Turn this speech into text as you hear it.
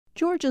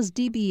Georgia's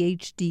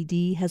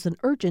DBHDD has an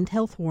urgent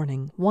health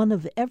warning. 1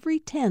 of every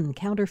 10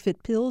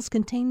 counterfeit pills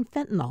contain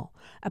fentanyl,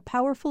 a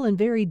powerful and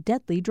very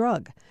deadly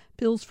drug.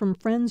 Pills from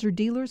friends or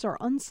dealers are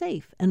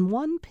unsafe, and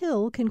 1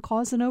 pill can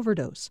cause an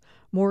overdose.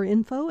 More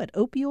info at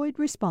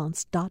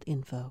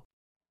opioidresponse.info.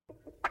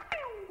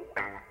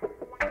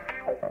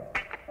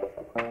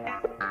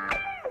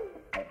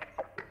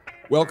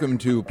 Welcome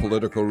to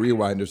Political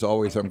Rewind. As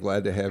always, I'm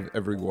glad to have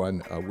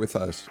everyone with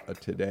us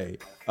today.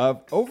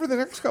 Over the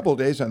next couple of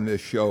days on this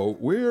show,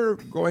 we're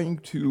going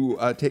to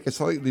take a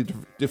slightly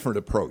different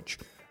approach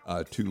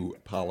to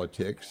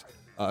politics.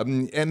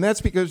 And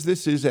that's because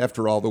this is,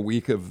 after all, the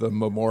week of the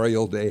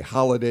Memorial Day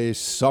holiday.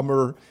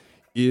 Summer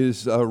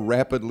is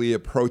rapidly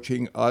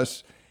approaching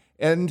us.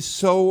 And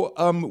so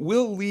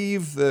we'll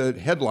leave the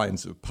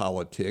headlines of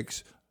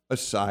politics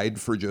aside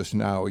for just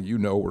now. You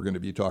know we're going to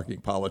be talking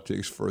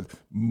politics for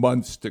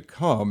months to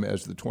come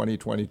as the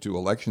 2022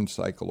 election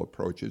cycle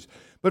approaches.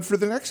 But for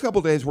the next couple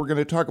of days, we're going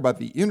to talk about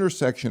the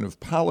intersection of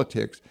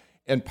politics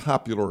and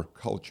popular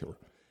culture.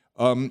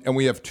 And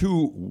we have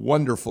 2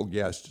 wonderful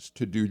guests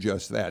to do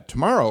just that.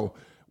 Tomorrow,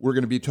 we're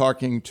going to be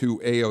talking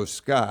to A.O.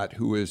 Scott,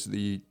 who is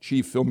the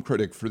chief film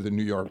critic for the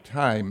New York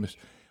Times,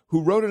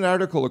 who wrote an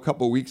article a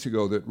couple of weeks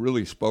ago that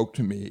really spoke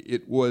to me.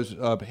 It was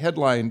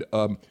headlined,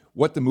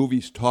 What the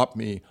Movies Taught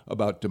Me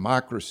About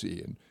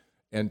Democracy.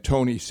 And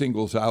Tony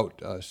singles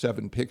out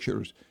 7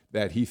 pictures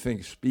that he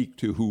thinks speak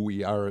to who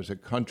we are as a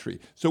country.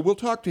 So we'll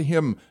talk to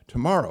him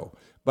tomorrow.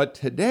 But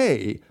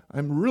today,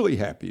 I'm really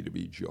happy to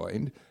be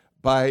joined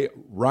by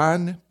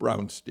Ron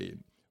Brownstein.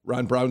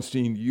 Ron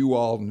Brownstein, you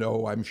all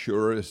know, I'm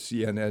sure, as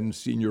CNN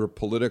senior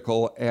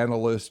political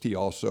analyst. He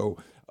also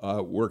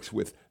works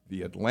with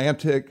The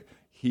Atlantic.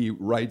 He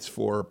writes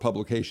for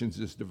publications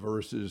as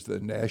diverse as the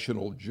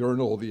National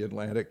Journal, The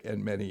Atlantic,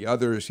 and many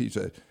others. He's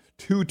a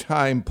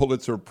 2-time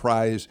Pulitzer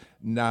Prize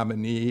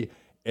nominee,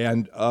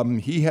 and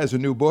he has a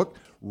new book,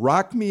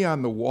 Rock Me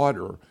on the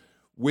Water,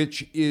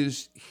 which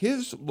is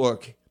his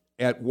look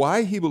at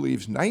why he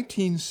believes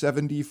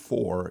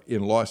 1974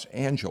 in Los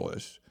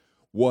Angeles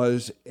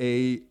was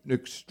an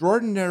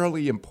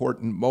extraordinarily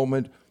important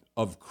moment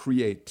of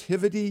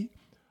creativity,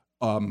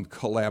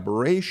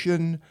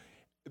 collaboration,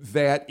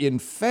 that, in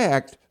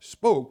fact,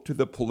 spoke to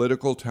the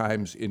political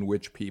times in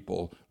which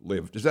people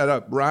lived. Is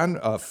that, Ron,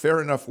 a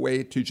fair enough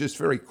way to just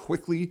very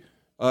quickly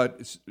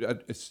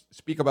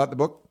speak about the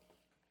book?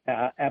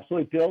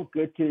 Absolutely, Bill.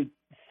 Good to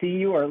see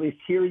you, or at least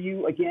hear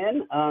you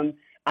again.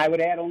 I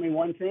would add only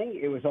one thing.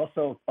 It was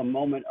also a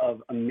moment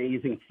of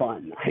amazing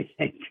fun, I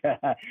think,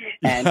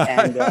 and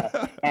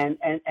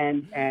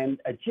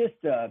just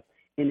an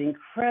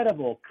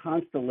incredible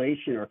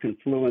constellation or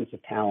confluence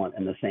of talent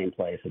in the same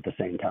place at the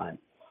same time.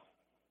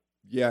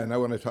 Yeah, and I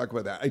want to talk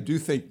about that. I do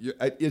think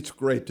it's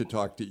great to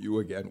talk to you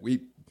again.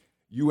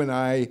 You and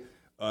I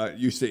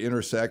used to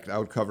intersect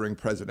out covering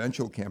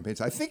presidential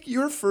campaigns. I think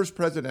your first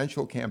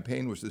presidential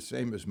campaign was the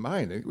same as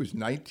mine. I think it was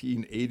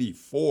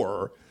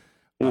 1984,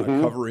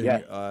 covering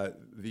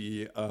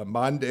the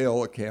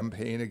Mondale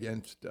campaign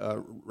against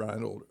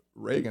Ronald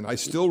Reagan. I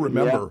still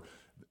remember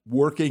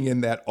working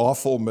in that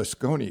awful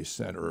Moscone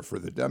Center for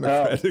the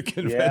Democratic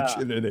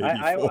Convention in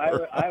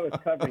 '84. I was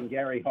covering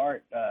Gary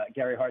Hart's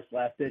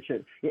last-ditch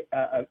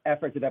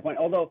efforts at that point.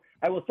 Although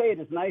I will say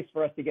it is nice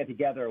for us to get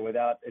together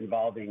without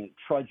involving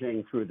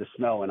trudging through the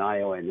snow in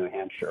Iowa and New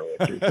Hampshire,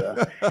 which is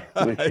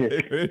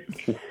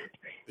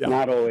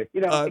not always,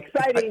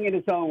 exciting in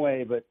its own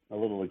way, but a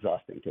little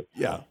exhausting too.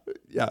 Yeah.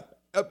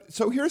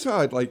 So here's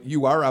how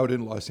you are out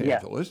in Los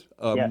Angeles,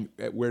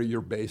 where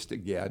you're based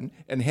again,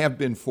 and have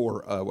been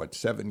for,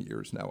 7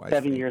 years now, I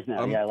think. 7 years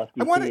now, I left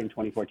DC in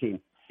 2014.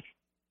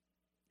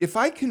 If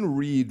I can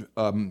read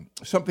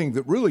something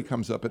that really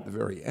comes up at the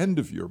very end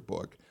of your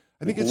book,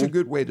 I think it's a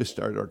good way to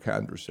start our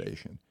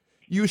conversation.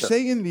 You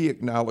say in the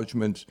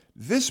acknowledgments,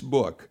 this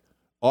book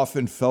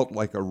often felt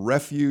like a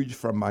refuge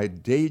from my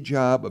day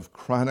job of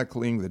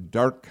chronicling the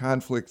dark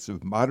conflicts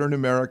of modern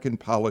American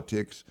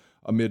politics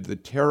amid the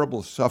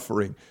terrible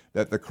suffering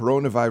that the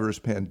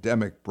coronavirus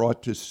pandemic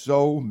brought to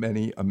so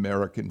many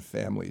American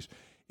families.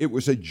 It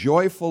was a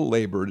joyful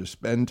labor to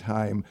spend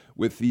time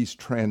with these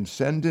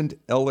transcendent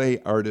LA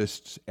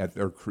artists at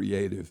their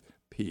creative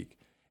peak.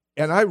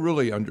 And I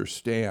really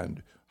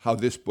understand how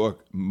this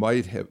book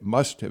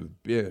must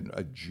have been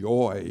a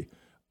joy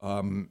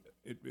and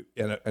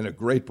a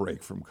great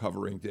break from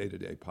covering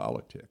day-to-day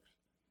politics.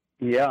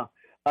 Yeah.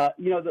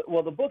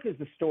 The book is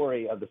the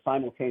story of the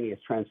simultaneous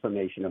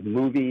transformation of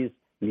movies,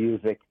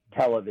 music,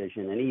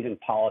 television, and even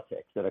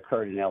politics that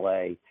occurred in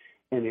LA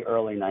in the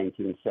early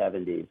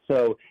 1970s.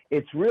 So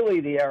it's really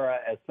the era,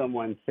 as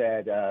someone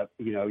said,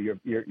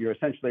 you're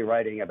essentially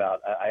writing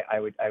about, I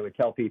would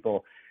tell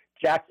people,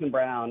 Jackson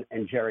Browne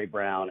and Jerry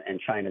Brown and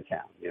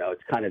Chinatown.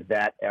 It's kind of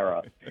that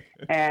era.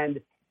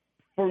 And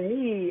for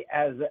me,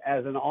 as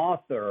an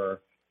author,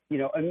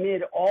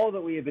 amid all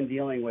that we have been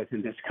dealing with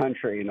in this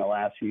country in the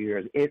last few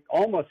years, it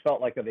almost felt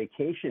like a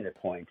vacation at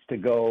points to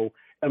go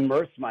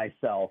immerse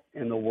myself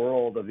in the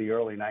world of the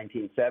early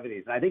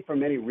 1970s. And I think for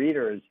many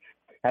readers,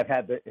 have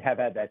had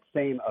that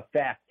same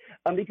effect.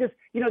 Because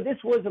this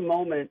was a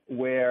moment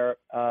where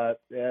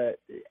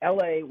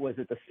LA was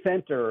at the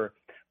center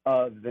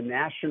of the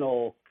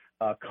national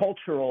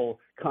cultural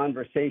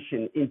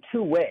conversation in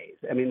two ways.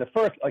 I mean, at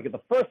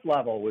the first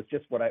level was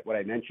just what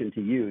I mentioned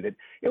to you, that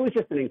it was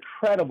just an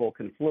incredible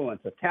confluence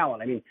of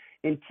talent. I mean,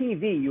 in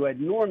TV, you had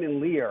Norman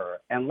Lear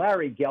and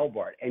Larry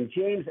Gelbart and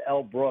James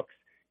L. Brooks,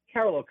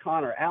 Carol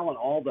O'Connor, Alan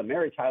Alda,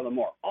 Mary Tyler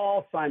Moore,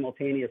 all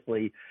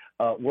simultaneously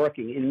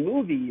working. In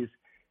movies,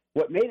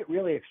 what made it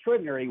really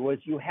extraordinary was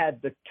you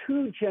had the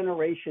two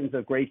generations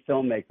of great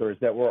filmmakers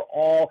that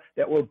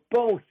were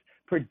both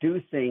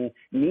producing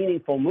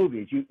meaningful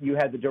movies. You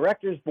had the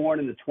directors born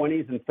in the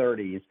 20s and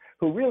 30s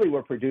who really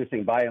were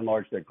producing, by and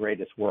large, their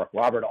greatest work.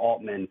 Robert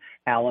Altman,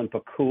 Alan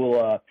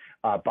Pakula,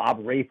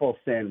 Bob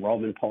Rafelson,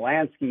 Roman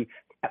Polanski.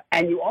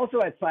 And you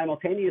also had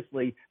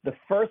simultaneously the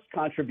first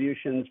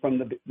contributions from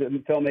the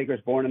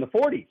filmmakers born in the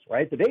 40s,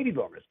 right? The baby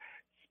boomers.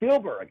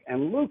 Spielberg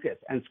and Lucas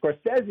and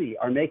Scorsese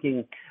are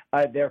making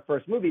their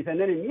first movies. And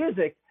then in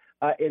music,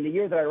 in the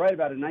year that I write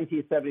about, in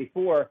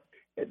 1974,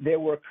 there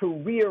were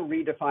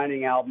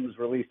career-redefining albums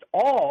released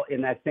all in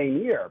that same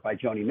year by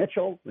Joni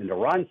Mitchell, Linda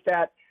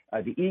Ronstadt,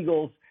 the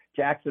Eagles,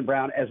 Jackson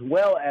Browne, as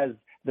well as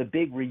the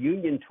big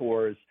reunion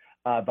tours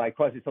by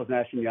Crosby, Stills,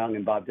 Nash & Young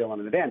and Bob Dylan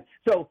and the band.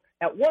 So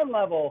at one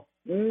level,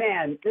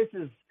 man, this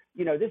is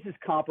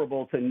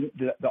comparable to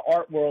the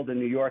art world in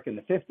New York in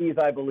the 50s,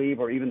 I believe,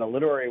 or even the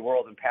literary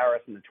world in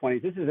Paris in the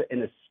 20s. This is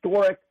an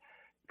historic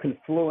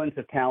confluence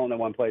of talent in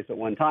one place at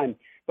one time.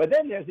 But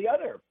then there's the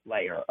other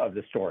layer of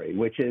the story,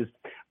 which is,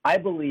 I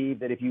believe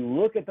that if you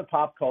look at the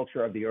pop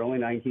culture of the early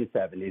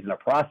 1970s, and a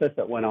process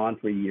that went on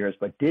for years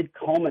but did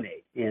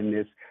culminate in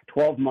this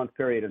 12-month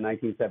period of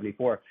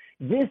 1974,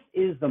 this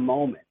is the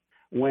moment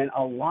when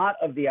a lot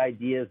of the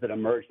ideas that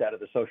emerged out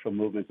of the social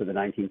movements of the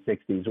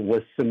 1960s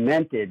was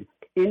cemented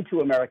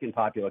into American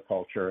popular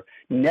culture,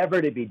 never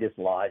to be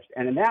dislodged.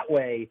 And in that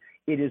way,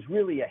 it is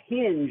really a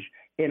hinge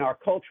in our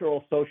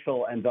cultural,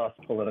 social, and thus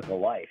political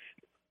life.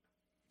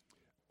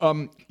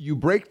 You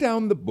break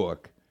down the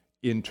book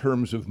in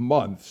terms of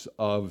months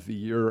of the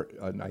year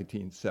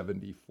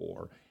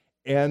 1974.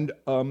 And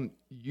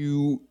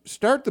you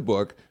start the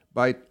book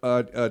by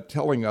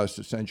telling us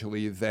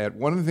essentially that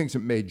one of the things that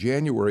made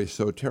January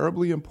so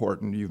terribly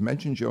important, you've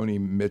mentioned Joni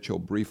Mitchell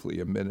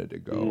briefly a minute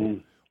ago,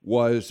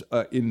 was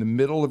in the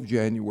middle of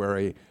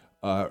January,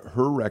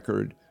 her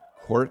record,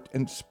 Court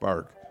and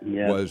Spark,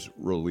 was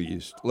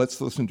released.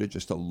 Let's listen to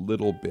just a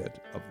little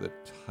bit of the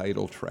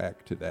title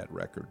track to that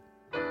record.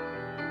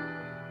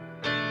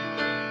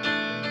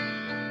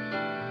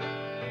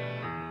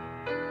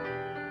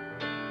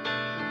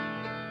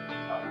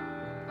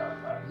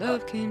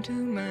 Love came to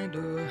my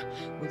door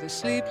with a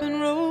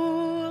sleeping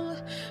roll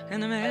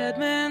and a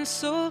madman's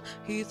soul.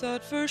 He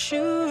thought for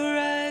sure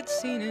I'd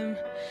seen him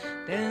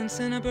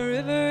dancing up a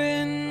river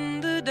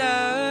in the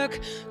dark,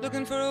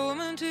 looking for a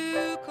woman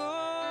to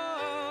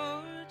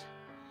court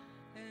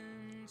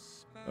and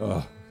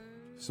spark.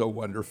 So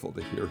wonderful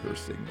to hear her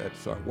sing that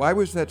song. Why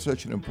was that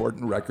such an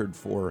important record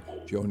for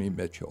Joni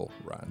Mitchell,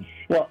 Ron?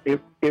 Well, it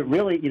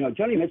really,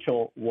 Joni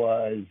Mitchell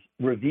was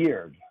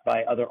revered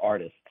by other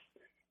artists.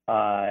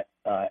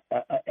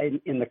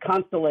 In the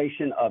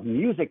constellation of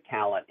music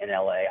talent in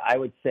LA, I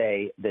would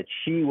say that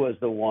she was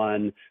the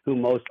one who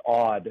most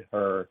awed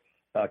her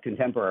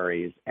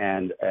contemporaries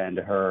and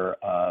her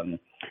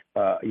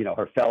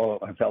her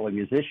fellow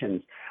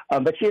musicians.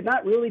 But she had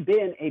not really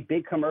been a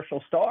big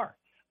commercial star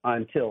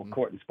until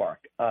Court and Spark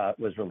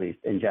was released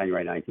in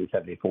January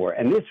 1974.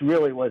 And this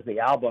really was the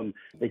album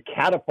that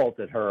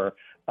catapulted her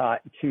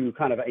to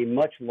kind of a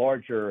much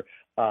larger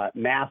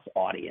mass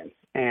audience.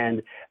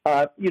 And,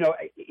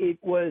 it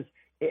was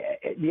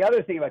the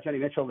other thing about Joni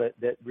Mitchell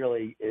that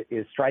really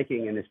is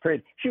striking in this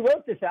period. She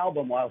wrote this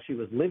album while she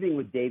was living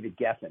with David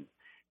Geffen,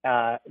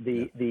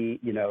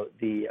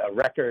 the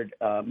record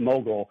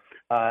mogul,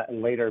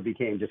 and later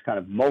became just kind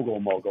of mogul.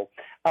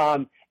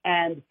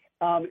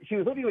 She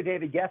was living with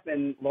David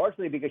Geffen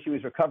largely because she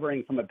was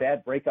recovering from a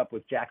bad breakup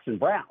with Jackson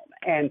Browne.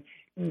 And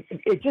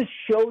it just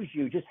shows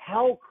you just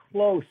how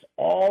close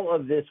all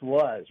of this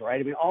was, right?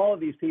 I mean, all of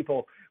these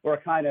people were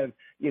kind of,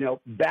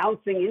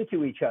 bouncing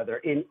into each other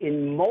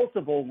in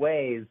multiple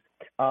ways,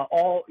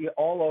 all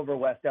over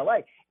West LA.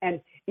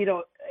 And,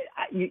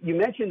 you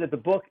mentioned that the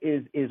book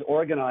is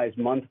organized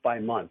month by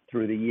month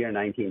through the year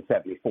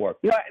 1974.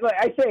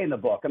 I say in the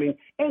book, I mean,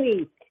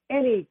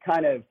 any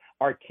kind of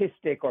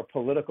artistic or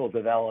political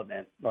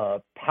development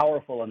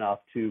powerful enough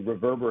to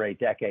reverberate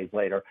decades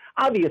later.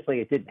 Obviously,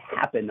 it didn't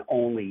happen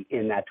only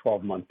in that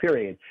 12-month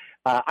period.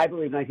 I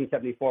believe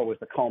 1974 was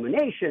the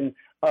culmination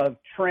of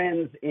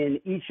trends in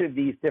each of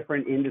these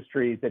different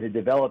industries that had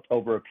developed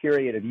over a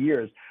period of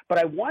years. But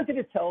I wanted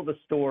to tell the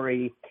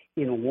story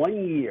in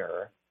 1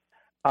 year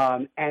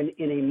and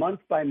in a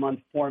month-by-month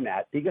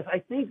format, because I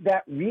think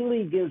that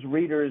really gives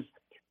readers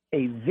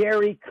a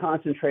very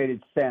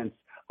concentrated sense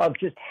of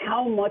just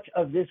how much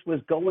of this was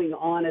going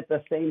on at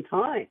the same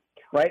time.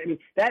 right? I mean,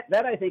 that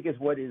I think is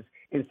what is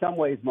in some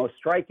ways most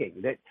striking.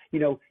 That,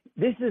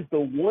 this is the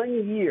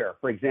one year,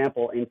 for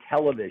example, in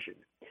television,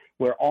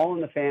 where All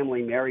in the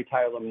Family, Mary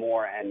Tyler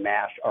Moore, and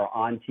MASH are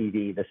on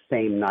TV the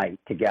same night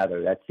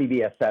together. That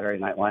CBS Saturday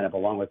Night lineup,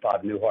 along with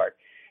Bob Newhart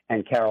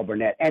and Carol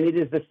Burnett. And it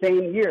is the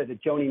same year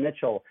that Joni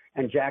Mitchell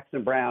and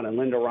Jackson Browne and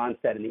Linda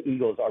Ronstadt and the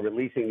Eagles are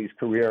releasing these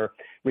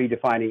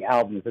career-redefining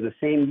albums. In the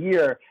same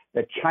year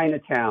that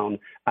Chinatown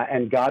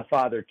and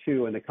Godfather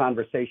 2 and The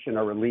Conversation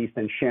are released,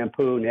 and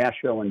Shampoo,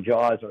 Nashville, and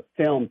Jaws are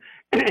filmed.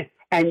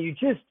 And you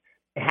just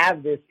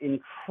have this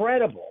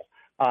incredible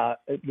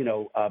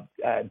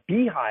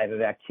beehive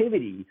of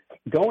activity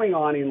going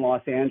on in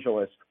Los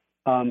Angeles,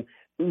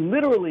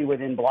 literally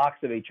within blocks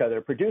of each other,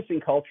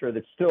 producing culture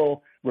that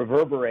still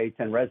reverberates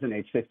and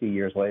resonates 50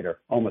 years later,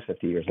 almost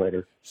 50 years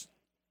later.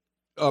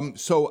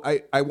 So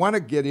I want to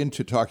get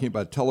into talking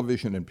about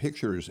television and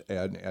pictures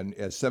and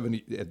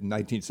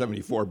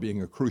 1974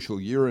 being a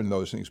crucial year in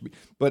those things.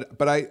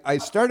 But I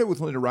started with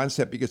Linda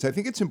Ronstadt because I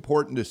think it's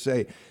important to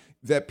say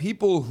that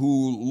people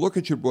who look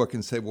at your book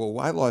and say, well,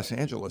 why Los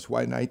Angeles? Why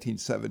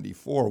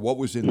 1974? What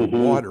was in the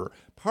water?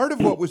 Part of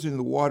what was in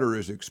the water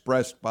is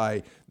expressed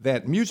by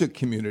that music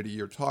community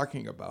you're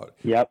talking about.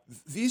 Yep.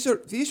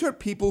 These are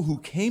people who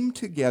came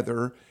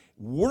together,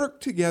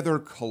 worked together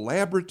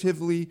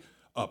collaboratively,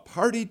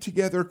 partied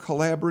together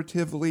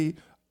collaboratively.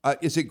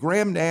 Is it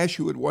Graham Nash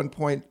who at one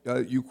point,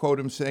 you quote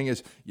him saying,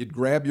 is you'd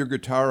grab your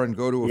guitar and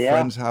go to a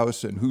friend's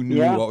house and who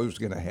knew what was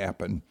going to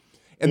happen?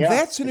 And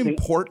that's an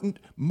important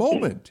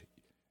moment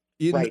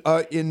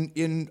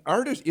in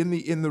artists, in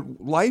the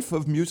life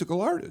of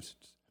musical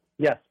artists.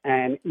 Yes,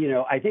 and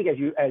I think as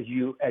you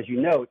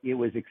note, it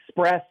was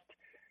expressed.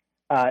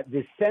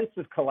 This sense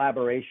of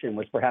collaboration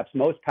was perhaps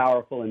most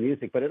powerful in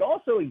music, but it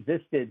also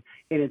existed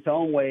in its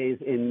own ways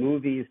in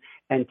movies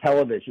and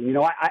television.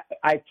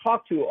 I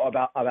talked to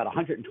about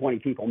 120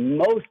 people.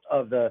 Most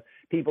of the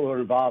people who are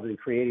involved in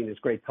creating this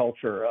great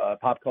culture,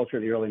 pop culture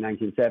in the early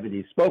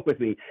 1970s, spoke with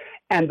me,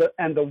 and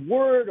the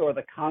word or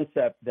the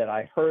concept that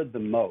I heard the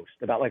most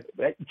about, like,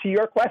 to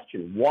your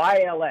question,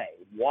 why LA?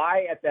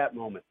 Why at that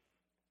moment?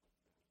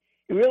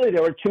 Really,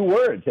 there were two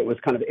words. It was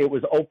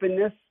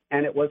openness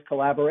and it was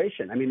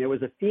collaboration. I mean, there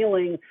was a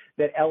feeling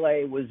that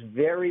LA was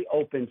very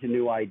open to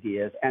new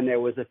ideas, and there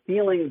was a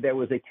feeling there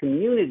was a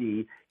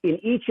community in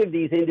each of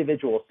these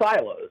individual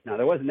silos. Now,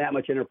 there wasn't that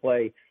much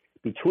interplay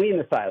between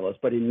the silos,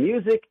 but in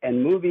music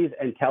and movies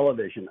and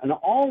television, and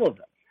all of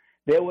them,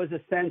 there was a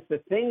sense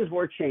that things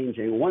were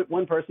changing.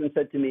 One person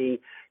said to me,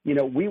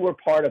 we were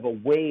part of a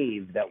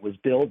wave that was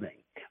building.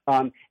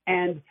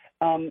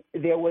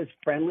 There was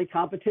friendly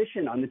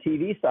competition on the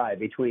TV side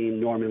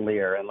between Norman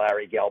Lear and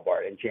Larry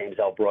Gelbart and James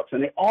L. Brooks.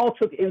 And they all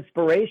took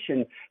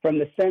inspiration from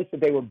the sense that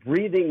they were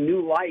breathing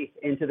new life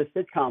into the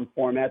sitcom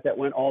format that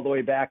went all the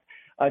way back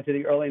to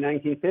the early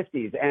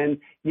 1950s. And,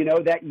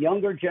 that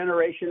younger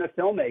generation of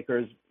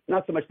filmmakers,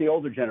 not so much the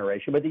older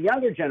generation, but the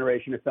younger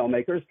generation of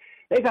filmmakers,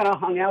 they kind of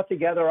hung out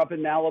together up in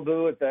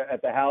Malibu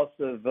at the house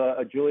of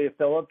Julia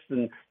Phillips,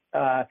 and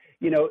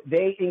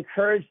they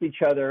encouraged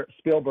each other,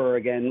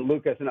 Spielberg and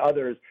Lucas and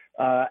others,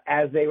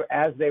 as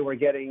they were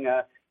getting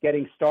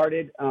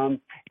started, and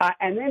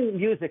then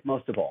music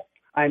most of all.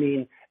 I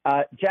mean,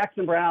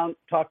 Jackson Browne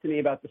talked to me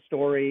about the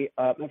story.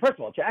 First of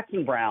all,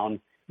 Jackson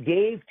Browne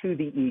gave to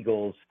the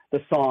Eagles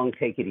the song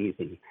 "Take It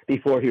Easy"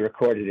 before he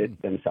recorded it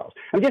themselves.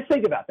 I mean, just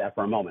think about that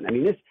for a moment. I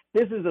mean,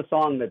 this is a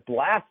song that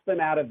blasts them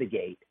out of the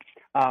gate.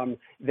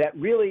 That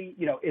really,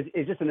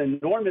 is just an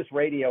enormous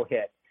radio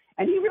hit.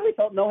 And he really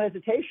felt no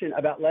hesitation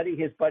about letting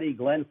his buddy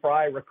Glenn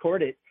Frey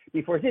record it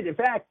before he did. In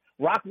fact,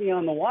 "Rock Me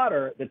on the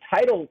Water," the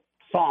title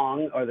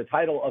song or the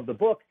title of the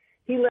book,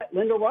 he let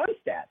Linda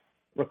Ronstadt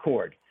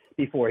record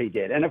before he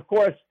did. And of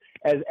course,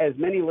 as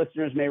many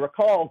listeners may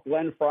recall,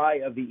 Glenn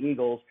Frey of the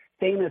Eagles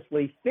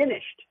famously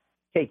finished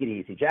 "Take It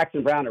Easy."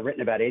 Jackson Browne had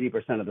written about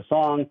 80% of the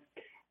song.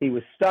 He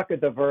was stuck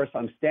at the verse,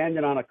 "I'm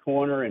standing on a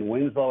corner in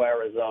Winslow,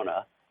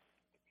 Arizona."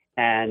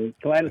 And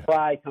Glenn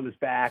Frey comes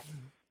back.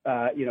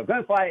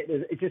 Glenn Frey,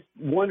 it's just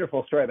a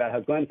wonderful story about how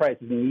Glenn Frey is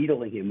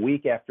needling him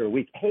week after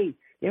week. Hey,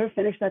 you ever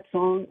finish that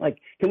song? Like,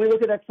 can we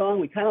look at that song?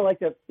 We kind of like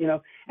to,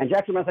 and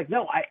Jackson Brown's like,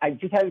 no, I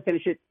just haven't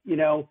finished it.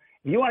 If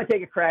you want to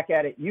take a crack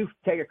at it, you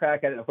take a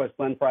crack at it. And of course,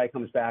 Glenn Frey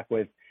comes back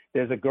with,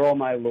 "There's a girl,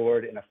 my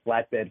lord, in a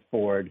flatbed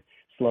Ford,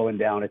 slowing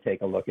down to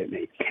take a look at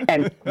me."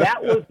 And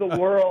that was the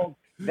world.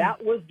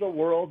 That was the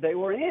world they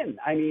were in.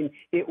 I mean,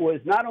 it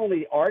was not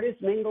only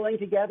artists mingling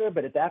together,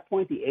 but at that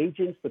point, the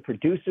agents, the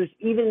producers,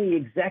 even the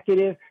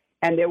executive.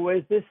 And there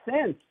was this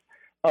sense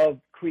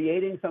of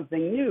creating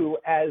something new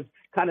as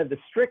kind of the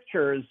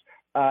strictures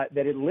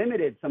that had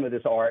limited some of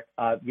this art,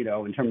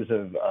 in terms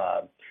of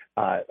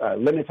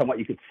limits on what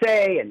you could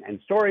say and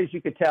stories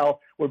you could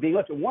tell were being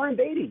lifted. Warren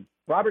Beatty,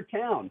 Robert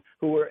Towne,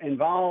 who were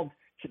involved.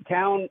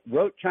 Towne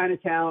wrote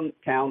Chinatown.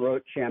 Towne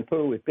wrote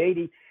Shampoo with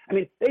Beatty. I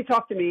mean, they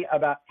talked to me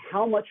about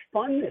how much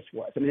fun this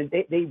was. I mean,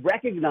 they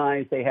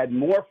recognized they had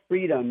more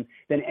freedom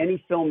than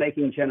any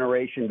filmmaking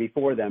generation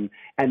before them,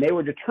 and they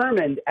were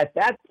determined at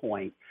that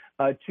point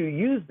to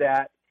use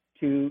that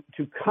to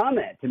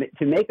comment,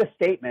 to make a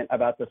statement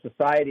about the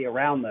society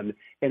around them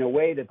in a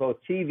way that both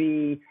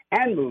TV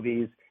and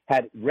movies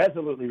had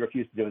resolutely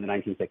refused to do in the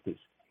 1960s.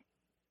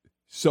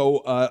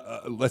 So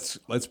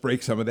let's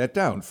break some of that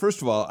down.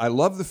 First of all, I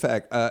love the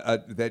fact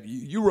that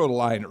you wrote a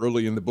line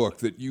early in the book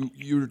that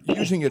you're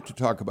using it to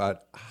talk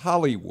about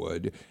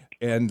Hollywood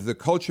and the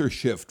culture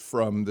shift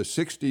from the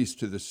 60s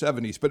to the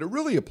 70s, but it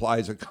really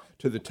applies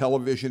to the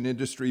television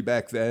industry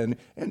back then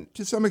and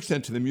to some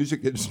extent to the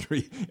music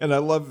industry. And I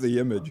love the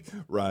image,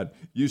 Rod.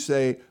 You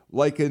say,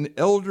 like an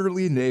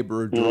elderly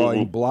neighbor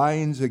drawing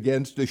blinds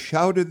against a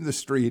shout in the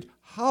street,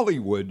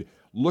 Hollywood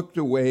looked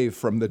away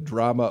from the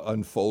drama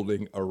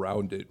unfolding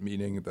around it,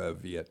 meaning the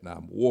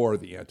Vietnam War,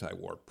 the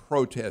anti-war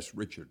protests,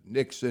 Richard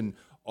Nixon,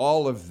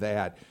 all of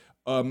that.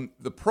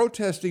 The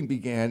protesting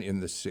began in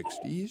the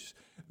 60s.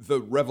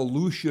 The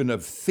revolution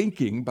of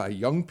thinking by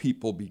young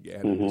people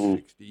began in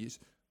the 60s.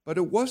 But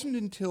it wasn't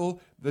until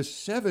the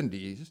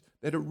 70s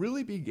that it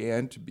really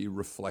began to be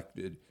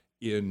reflected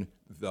in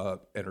the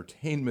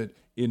entertainment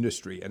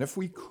industry. And if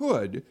we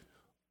could,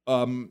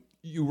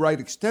 you write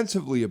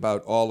extensively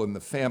about All in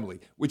the Family,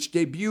 which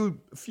debuted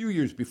a few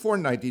years before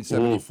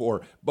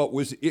 1974, but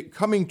was it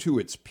coming to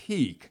its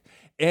peak,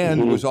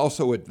 and was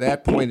also at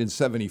that point in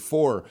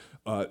 74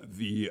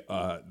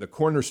 the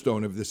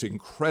cornerstone of this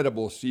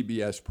incredible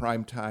CBS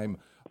primetime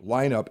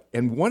lineup.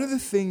 And one of the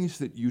things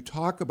that you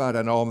talk about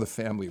on All in the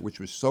Family, which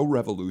was so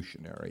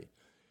revolutionary,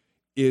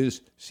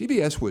 is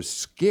CBS was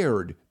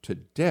scared to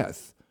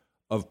death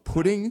of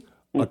putting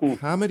a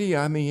comedy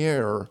on the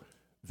air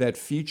that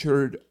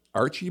featured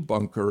Archie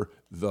Bunker,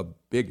 the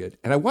bigot.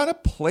 And I want to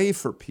play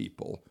for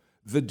people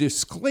the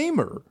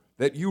disclaimer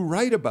that you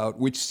write about,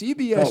 which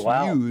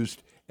CBS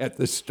used at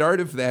the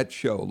start of that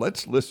show.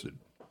 Let's listen.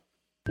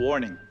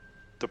 Warning.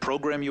 The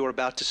program you are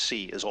about to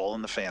see is All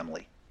in the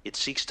Family. It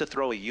seeks to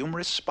throw a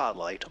humorous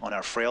spotlight on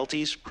our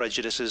frailties,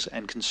 prejudices,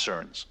 and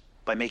concerns.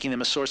 By making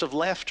them a source of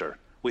laughter,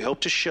 we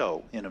hope to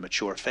show, in a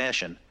mature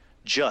fashion,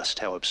 just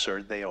how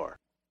absurd they are.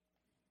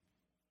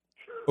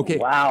 Okay.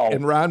 Wow.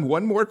 And Ron,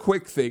 one more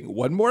quick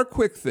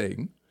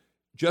thing,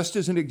 just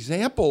as an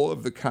example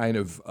of the kind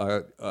of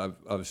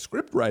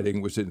script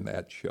writing was in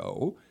that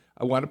show.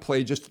 I want to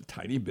play just a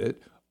tiny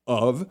bit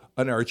of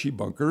an Archie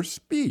Bunker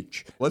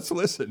speech. Let's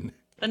listen.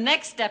 The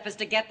next step is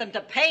to get them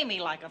to pay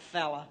me like a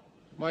fella.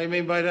 What do you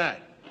mean by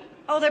that?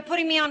 Oh, they're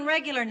putting me on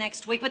regular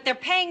next week, but they're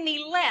paying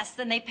me less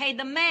than they paid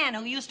the man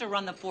who used to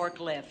run the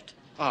forklift.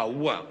 Oh,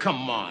 well,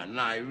 come on,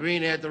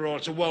 Irene. After all,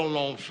 it's a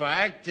well-known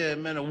fact.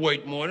 Men are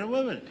worth more than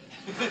women.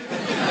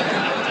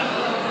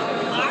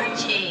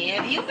 Archie,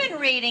 have you been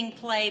reading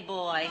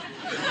Playboy?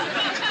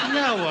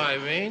 No,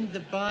 Irene,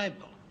 the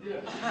Bible.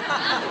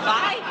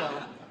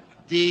 Bible?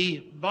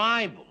 The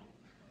Bible.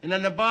 And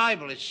in the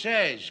Bible, it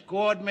says,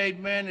 God made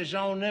man his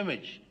own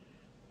image.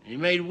 He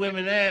made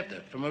women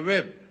after, from a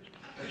rib,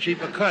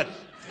 cheaper cut.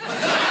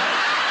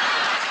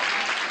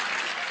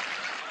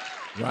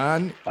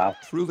 Ron,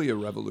 truly a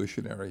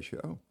revolutionary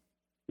show.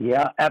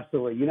 Yeah,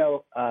 absolutely. You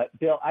know,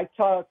 Bill, I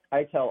tell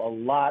a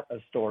lot of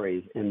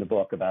stories in the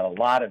book about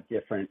a lot of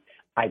different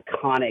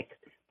iconic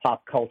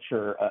pop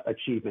culture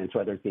achievements,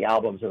 whether it's the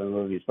albums or the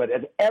movies. But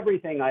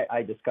everything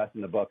I discuss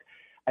in the book,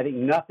 I think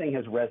nothing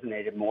has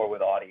resonated more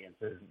with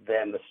audiences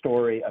than the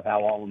story of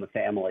how All in the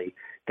Family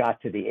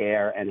got to the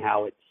air and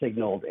how it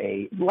signaled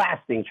a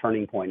lasting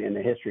turning point in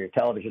the history of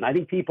television. I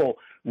think people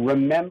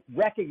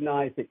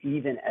recognize it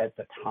even at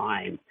the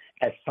time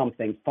as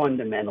something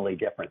fundamentally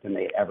different than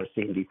they had ever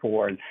seen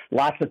before. And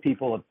lots of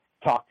people have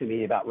talked to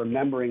me about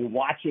remembering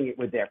watching it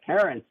with their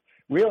parents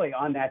really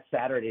on that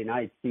Saturday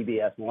night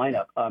CBS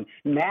lineup.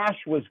 MASH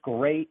was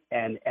great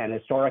and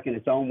historic in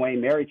its own way.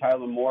 Mary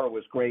Tyler Moore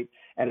was great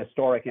and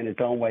historic in its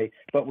own way.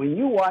 But when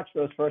you watch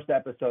those first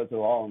episodes of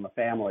All in the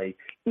Family,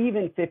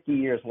 even 50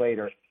 years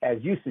later, as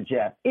you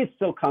suggest, it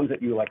still comes at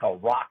you like a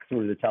rock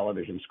through the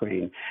television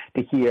screen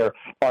to hear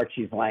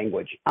Archie's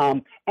language.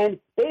 And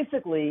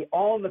basically,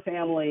 All in the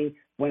Family,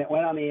 when it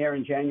went on the air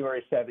in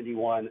January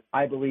 71,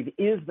 I believe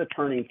is the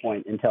turning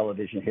point in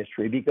television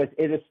history because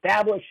it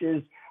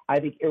establishes, I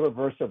think,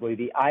 irreversibly,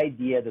 the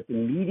idea that the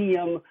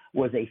medium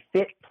was a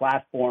fit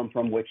platform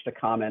from which to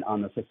comment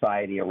on the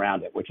society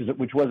around it, which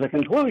was a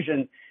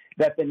conclusion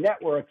that the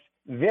networks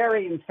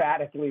very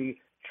emphatically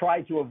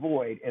tried to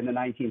avoid in the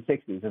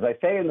 1960s. As I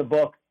say in the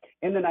book,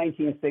 in the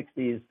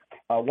 1960s,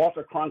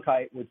 Walter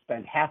Cronkite would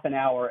spend half an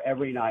hour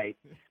every night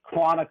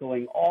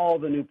chronicling all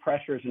the new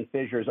pressures and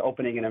fissures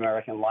opening in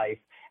American life,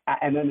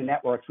 and then the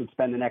networks would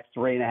spend the next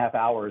 3.5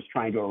 hours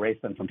trying to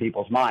erase them from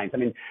people's minds. I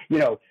mean, you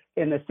know,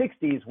 in the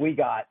 60s, we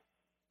got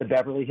the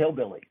Beverly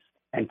Hillbillies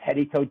and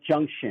Petticoat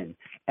Junction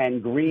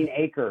and Green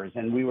Acres,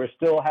 and we were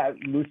still have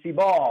Lucille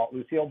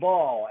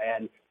Ball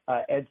and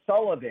Ed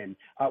Sullivan.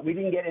 We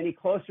didn't get any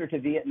closer to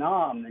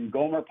Vietnam than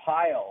Gomer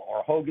Pyle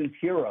or Hogan's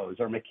Heroes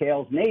or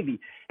McHale's Navy.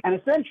 And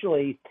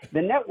essentially,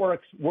 the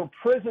networks were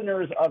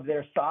prisoners of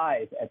their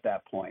size at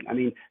that point. I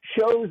mean,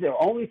 there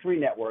were only 3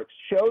 networks.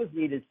 Shows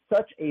needed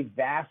such a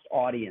vast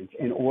audience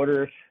in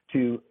order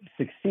to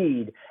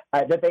succeed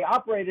that they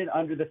operated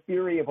under the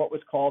theory of what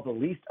was called the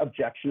least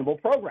objectionable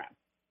program.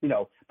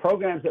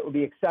 Programs that would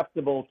be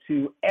acceptable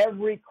to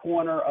every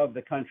corner of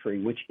the country,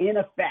 which in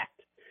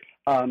effect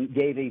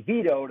gave a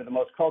veto to the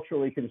most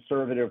culturally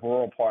conservative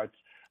rural parts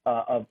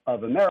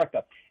of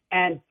America.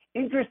 And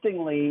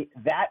interestingly,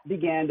 that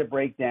began to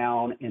break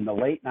down in the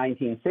late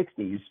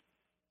 1960s.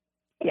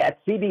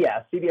 At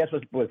CBS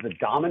was the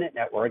dominant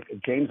network.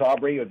 James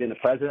Aubrey, who had been the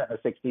president in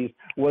the 60s,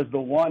 was the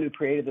one who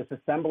created this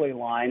assembly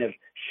line of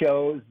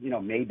shows,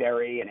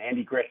 Mayberry and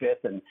Andy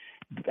Griffith and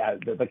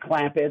the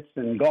Clampetts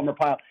and Gomer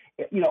Pyle,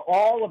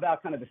 all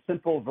about kind of the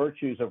simple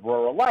virtues of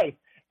rural life.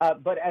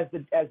 But as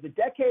the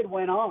decade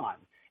went on,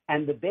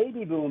 and the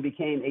baby boom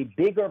became a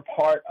bigger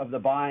part of the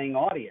buying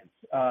audience,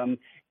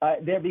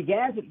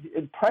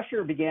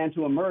 pressure began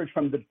to emerge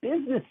from the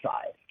business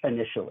side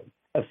initially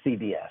of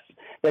CBS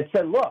that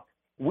said, look,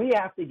 we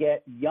have to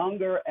get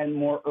younger and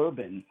more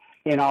urban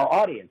in our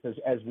audience.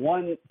 As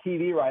one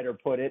TV writer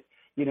put it,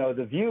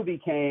 the view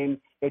became,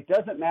 it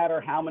doesn't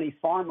matter how many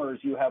farmers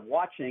you have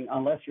watching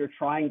unless you're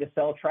trying to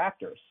sell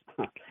tractors,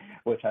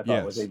 which I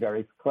thought was a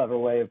very clever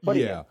way of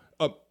putting it.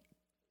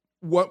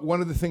 One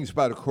of the things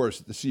about, of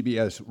course, the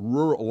CBS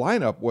rural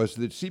lineup was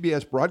that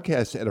CBS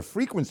broadcasts at a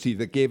frequency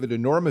that gave it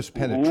enormous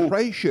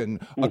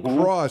penetration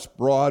across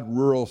broad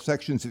rural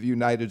sections of the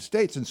United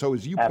States. And so,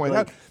 as you point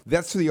out,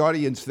 that's the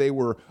audience they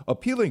were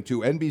appealing to.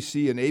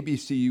 NBC and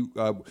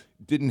ABC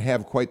didn't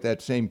have quite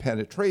that same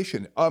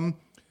penetration.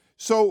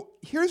 So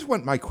here's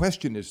what my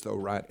question is, though,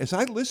 Ron. As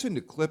I listen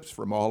to clips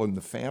from All in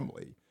the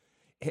Family,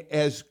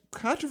 as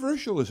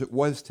controversial as it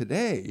was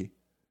today,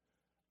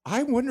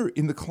 I wonder,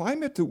 in the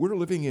climate that we're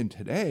living in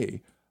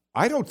today,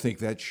 I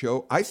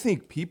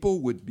think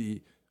people would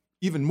be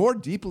even more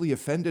deeply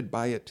offended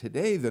by it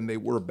today than they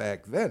were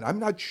back then. I'm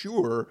not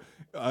sure,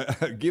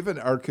 given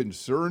our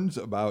concerns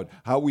about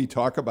how we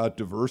talk about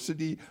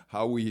diversity,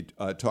 how we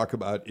talk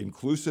about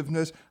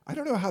inclusiveness, I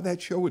don't know how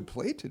that show would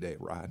play today,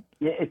 Ron.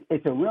 Yeah,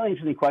 it's a really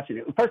interesting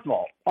question. First of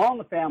all in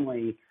the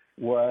Family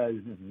was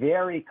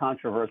very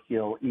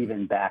controversial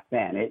even back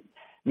then.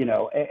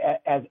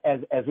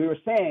 As we were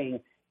saying,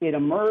 it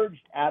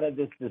emerged out of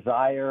this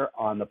desire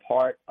on the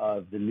part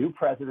of the new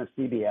president of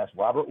CBS,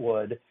 Robert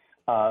Wood,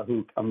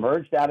 who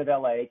emerged out of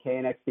L.A.,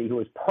 KNXT, who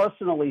was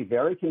personally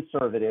very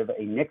conservative,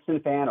 a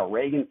Nixon fan, a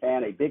Reagan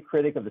fan, a big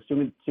critic of the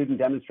student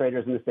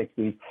demonstrators in the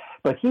 60s.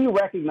 But he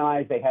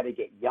recognized they had to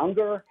get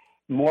younger,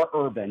 more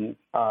urban,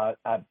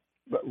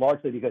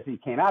 largely because he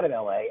came out of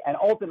L.A., and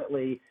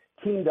ultimately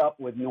teamed up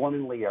with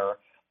Norman Lear.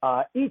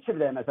 Each of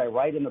them, as I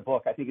write in the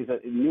book, I think is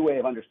a new way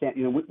of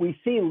understanding. We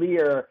see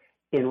Lear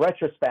in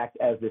retrospect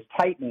as this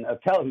titan of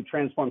who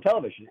transformed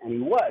television, and he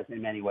was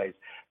in many ways.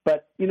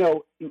 But,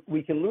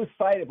 we can lose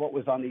sight of what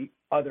was on the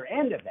other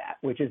end of that,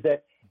 which is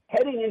that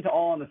heading into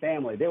All in the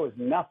Family, there was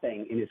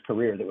nothing in his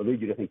career that would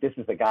lead you to think this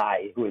is the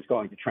guy who is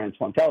going to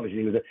transform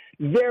television.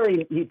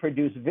 He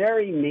produced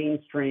very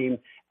mainstream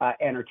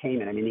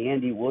entertainment. I mean, the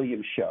Andy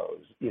Williams shows,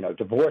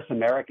 Divorce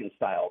American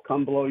Style,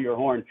 Come Blow Your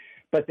Horn.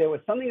 But there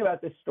was something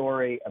about this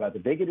story about the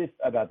bigoted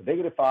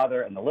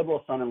father and the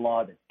liberal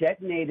son-in-law that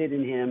detonated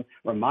in him,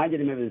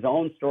 reminded him of his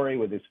own story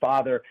with his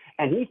father,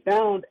 and he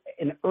found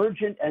an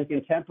urgent and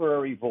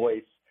contemporary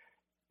voice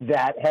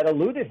that had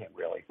eluded him,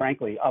 really,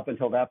 frankly, up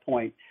until that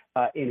point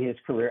in his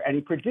career. And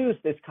he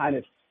produced this kind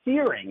of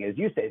searing, as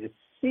you say, this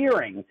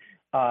searing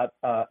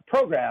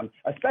program,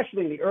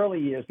 especially in the early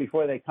years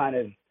before they kind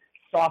of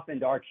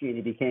softened Archie and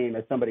he became,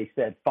 as somebody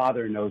said,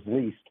 father knows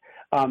least.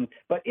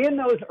 But in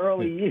those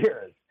early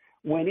years,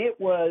 when it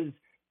was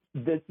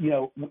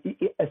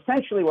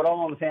essentially what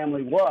All in the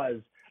Family was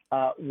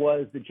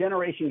the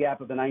generation gap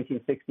of the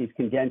 1960s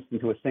condensed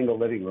into a single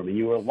living room, and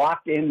you were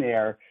locked in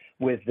there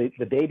with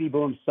the baby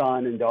boom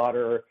son-in-law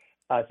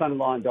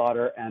and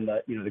daughter, and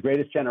the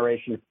greatest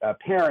generation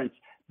parents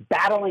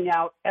battling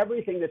out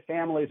everything that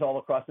families all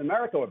across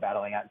America were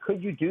battling out.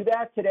 Could you do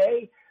that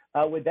today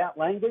with that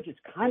language? It's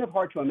kind of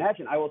hard to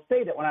imagine. I will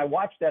say that when I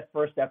watched that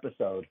first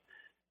episode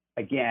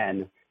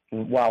again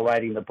while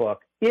writing the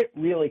book, it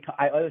really,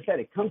 as I said,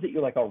 it comes at you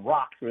like a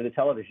rock through the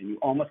television. You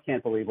almost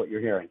can't believe what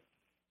you're hearing.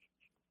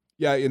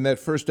 Yeah, in that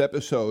first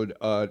episode,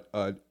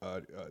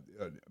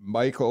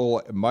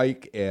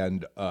 Mike,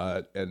 and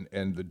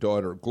the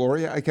daughter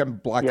Gloria. I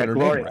can't block her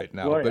name right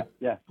now,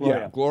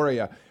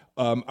 Gloria.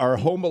 Are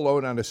home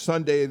alone on a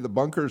Sunday. The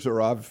Bunkers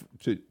are off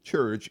to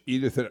church.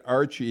 Edith and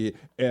Archie,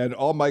 and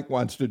all Mike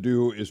wants to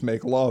do is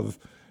make love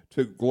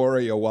to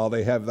Gloria while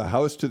they have the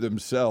house to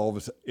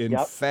themselves. In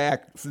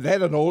fact,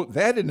 that in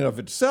and of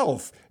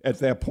itself at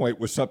that point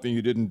was something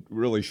you didn't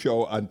really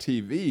show on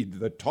TV,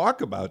 the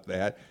talk about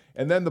that.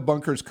 And then the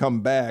bunkers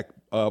come back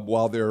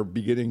while they're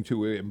beginning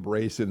to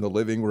embrace in the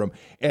living room.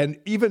 And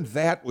even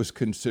that was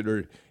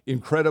considered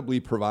incredibly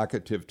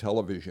provocative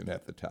television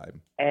at the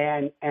time.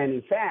 And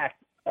in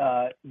fact,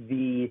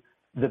 the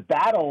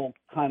battle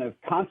kind of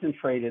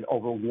concentrated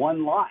over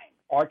one line.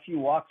 Archie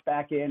walks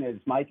back in as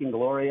Mike and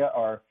Gloria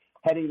are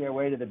heading their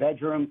way to the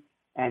bedroom,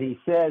 and he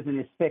says in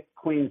his thick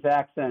Queen's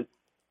accent,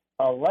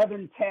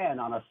 11:10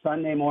 on a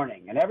Sunday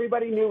morning. And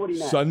everybody knew what he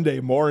meant. Sunday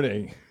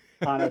morning.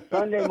 On a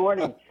Sunday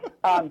morning.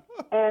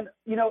 And,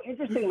 you know,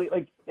 interestingly,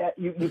 like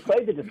you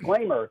played the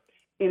disclaimer.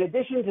 In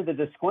addition to the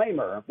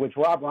disclaimer, which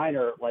Rob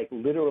Reiner, like,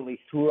 literally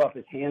threw up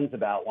his hands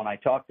about when I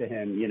talked to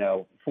him,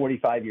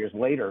 45 years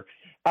later,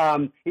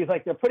 he's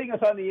like, they're putting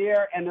us on the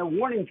air and they're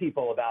warning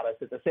people about us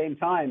at the same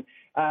time.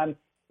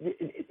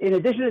 In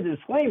addition to the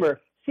disclaimer,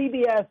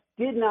 CBS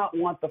did not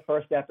want the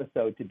first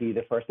episode to be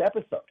the first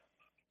episode.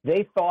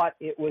 They thought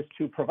it was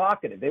too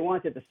provocative. They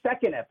wanted the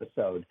second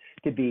episode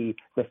to be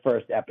the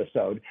first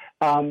episode.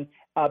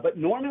 But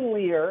Norman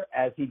Lear,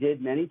 as he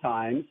did many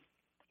times,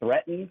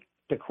 threatened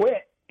to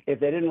quit if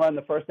they didn't run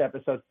the first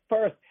episode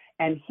first.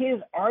 And his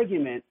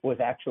argument was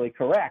actually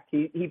correct.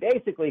 He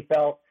basically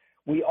felt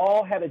we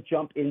all had to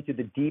jump into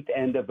the deep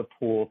end of the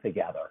pool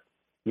together,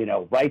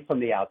 right from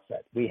the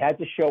outset. We had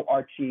to show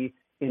Archie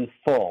in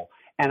full.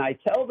 And I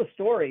tell the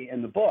story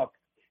in the book.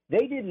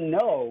 They didn't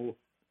know,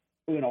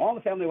 All in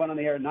the Family went on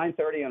the air at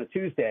 9:30 on a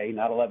Tuesday,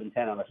 not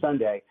 11:10 on a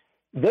Sunday.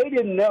 They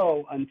didn't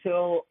know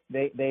until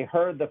they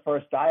heard the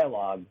first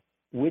dialogue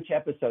which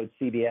episode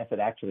CBS had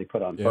actually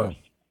put on first.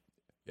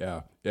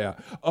 Yeah.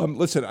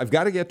 Listen, I've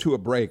got to get to a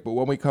break, but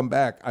when we come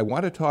back, I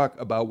want to talk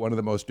about one of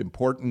the most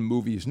important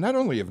movies, not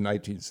only of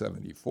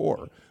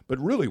 1974, but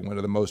really one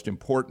of the most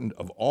important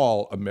of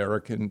all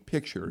American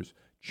pictures,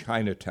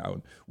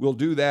 Chinatown. We'll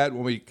do that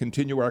when we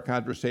continue our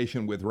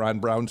conversation with Ron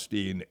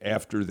Brownstein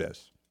after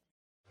this.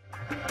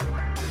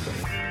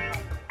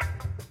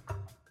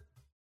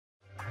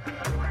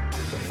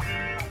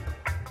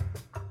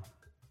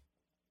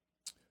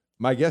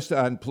 My guest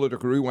on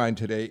Political Rewind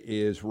today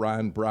is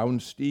Ron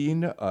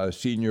Brownstein, a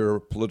senior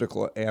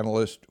political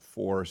analyst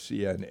for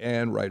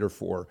CNN, writer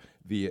for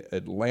The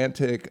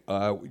Atlantic.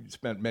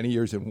 Spent many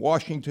years in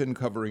Washington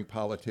covering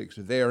politics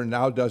there,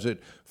 now does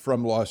it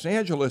from Los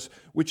Angeles,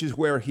 which is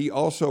where he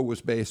also was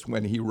based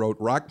when he wrote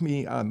Rock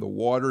Me on the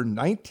Water,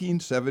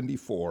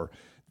 1974,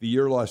 the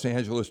year Los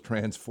Angeles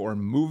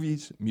transformed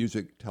movies,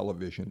 music,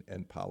 television,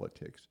 and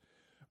politics.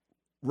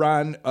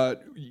 Ron,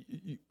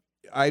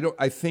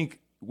 I think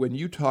when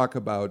you talk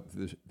about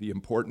the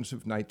importance of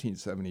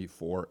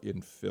 1974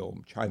 in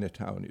film,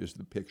 Chinatown is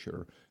the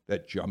picture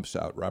that jumps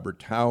out. Robert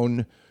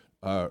Towne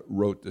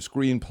wrote the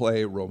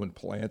screenplay. Roman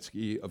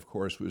Polanski, of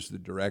course, was the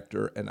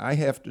director. And I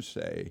have to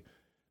say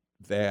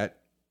that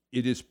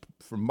it is,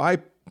 from my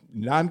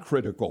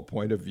non-critical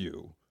point of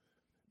view,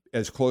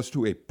 as close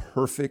to a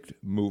perfect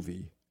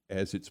movie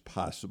as it's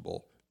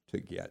possible to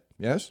get.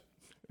 Yes?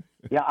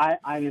 Yeah,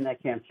 I'm in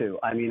that camp too.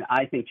 I mean,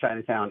 I think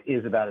Chinatown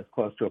is about as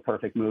close to a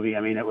perfect movie. I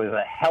mean, it was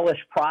a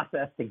hellish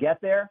process to get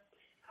there.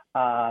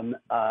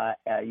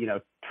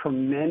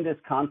 Tremendous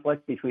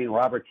conflict between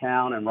Robert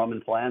Towne and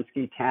Roman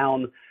Polanski.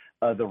 Towne,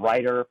 the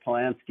writer,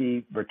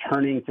 Polanski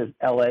returning to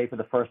L.A. for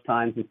the first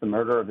time since the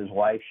murder of his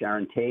wife,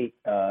 Sharon Tate,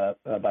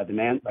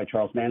 by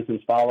Charles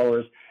Manson's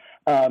followers.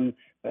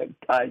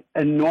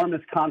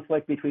 Enormous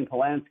conflict between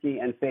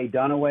Polanski and Faye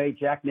Dunaway.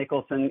 Jack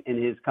Nicholson,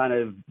 in his kind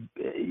of,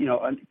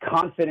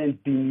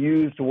 confident,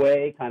 bemused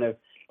way, kind of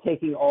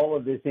taking all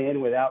of this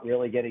in without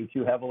really getting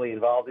too heavily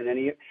involved in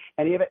any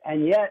of it.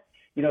 And yet,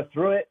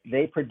 through it,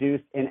 they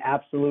produced an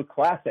absolute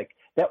classic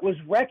that was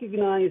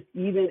recognized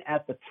even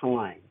at the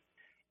time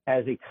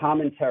as a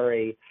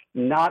commentary,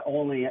 not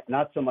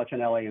so much in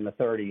LA in the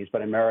 30s,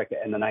 but America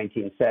in the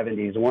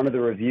 1970s. One of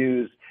the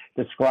reviews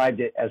described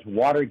it as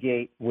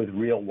Watergate with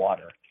real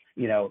water.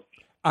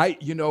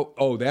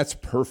 That's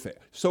perfect.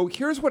 So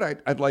here's what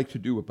I'd like to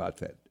do about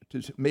that,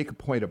 to make a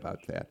point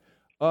about that.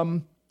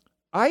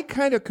 I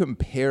kind of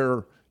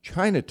compare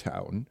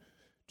Chinatown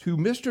to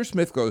Mr.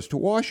 Smith Goes to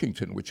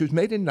Washington, which was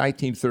made in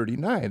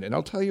 1939, and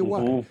I'll tell you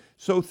why.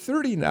 So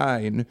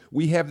 39,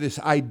 we have this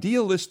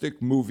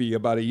idealistic movie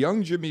about a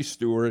young Jimmy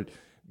Stewart,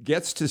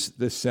 gets to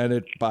the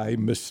Senate by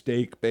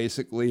mistake,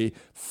 basically,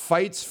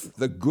 fights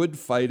the good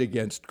fight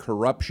against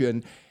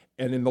corruption,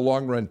 and in the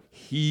long run,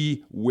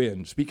 he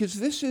wins. Because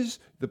this is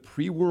the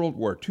pre-World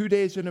War, 2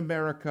 Days in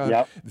America.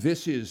 Yep.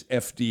 This is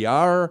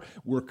FDR.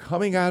 We're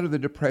coming out of the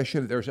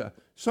Depression. There's a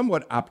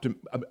somewhat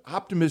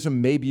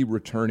optimism maybe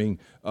returning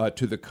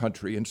to the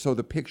country, and so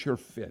the picture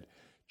fit.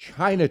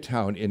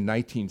 Chinatown in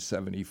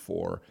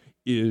 1974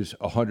 is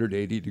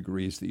 180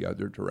 degrees the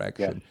other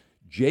direction. Yes.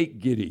 Jake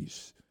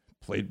Gittes,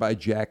 played by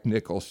Jack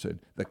Nicholson,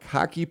 the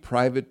cocky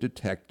private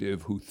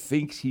detective who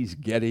thinks he's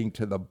getting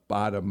to the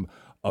bottom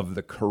of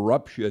the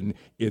corruption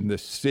in the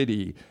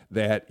city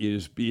that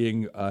is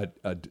being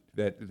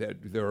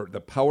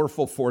the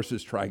powerful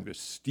forces trying to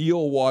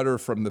steal water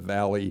from the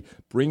valley,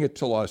 bring it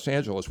to Los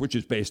Angeles, which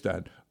is based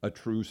on a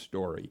true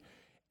story.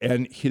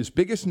 And his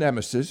biggest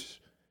nemesis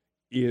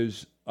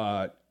is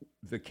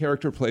the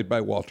character played by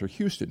Walter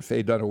Houston,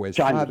 Faye Dunaway's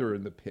father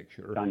in the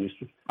picture. John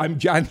Huston. I'm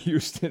John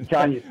Huston.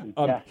 John Huston.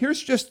 Yeah.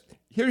 Here's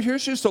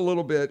just a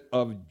little bit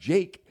of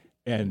Jake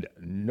and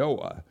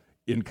Noah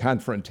in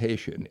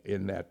confrontation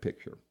in that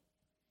picture.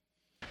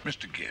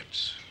 Mr.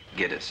 Gittes.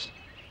 Gittes.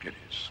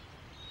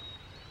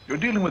 You're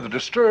dealing with a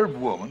disturbed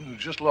woman who's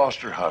just lost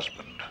her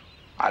husband.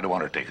 I don't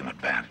want her taken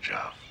advantage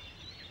of.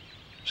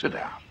 Sit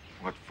down.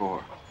 What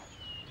for?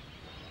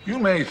 You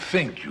may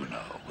think you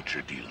know what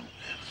you're dealing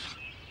with,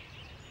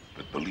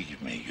 but believe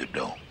me, you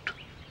don't.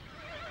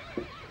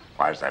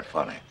 Why is that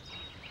funny?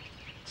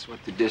 It's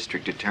what the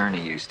district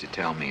attorney used to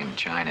tell me in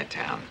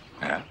Chinatown.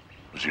 Yeah?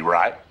 Was he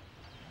right?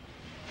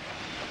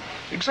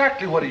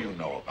 Exactly what do you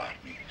know about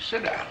me?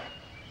 Sit down.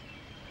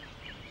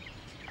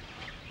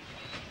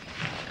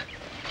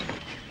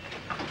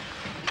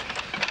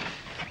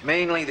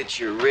 Mainly that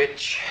you're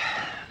rich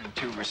and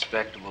too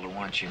respectable to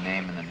want your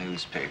name in the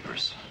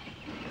newspapers.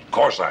 Of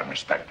course I'm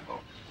respectable.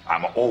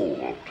 I'm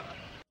old.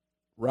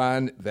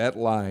 Ron, that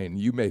line,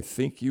 you may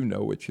think you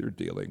know what you're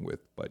dealing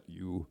with, but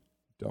you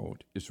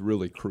don't, is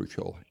really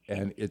crucial.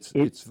 And it's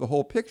the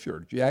whole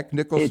picture. Jack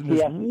Nicholson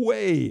is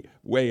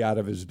way out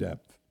of his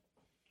depth.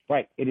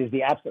 Right. It is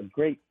the absolute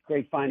great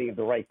finding of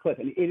the right clip.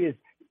 And it is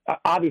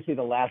obviously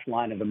the last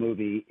line of the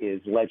movie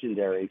is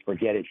legendary.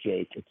 Forget it,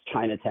 Jake. It's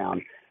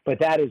Chinatown. But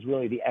that is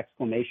really the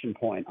exclamation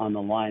point on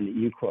the line that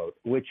you quote,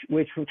 which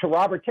to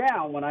Robert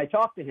Towne, when I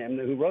talked to him,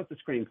 who wrote the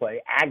screenplay,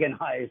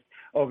 agonized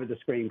over the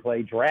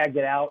screenplay, dragged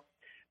it out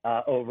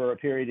over a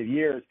period of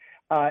years.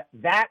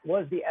 That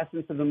was the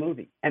essence of the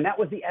movie. And that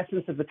was the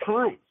essence of the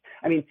times.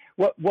 I mean,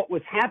 what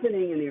was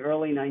happening in the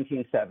early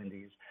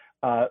 1970s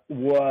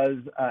was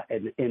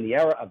in the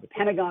era of the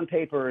Pentagon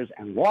Papers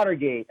and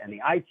Watergate and the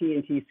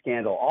IT&T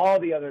scandal, all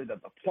the other, the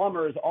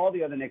plumbers, all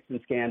the other Nixon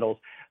scandals,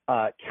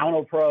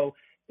 CounterPro.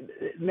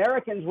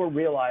 Americans were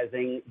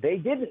realizing they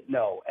didn't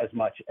know as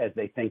much as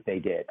they think they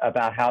did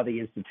about how the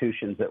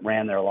institutions that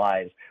ran their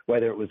lives,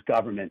 whether it was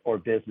government or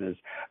business,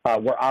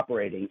 were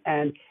operating.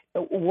 And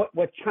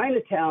what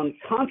Chinatown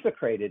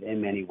consecrated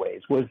in many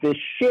ways was this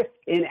shift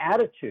in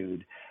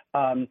attitude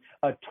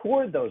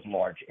toward those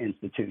large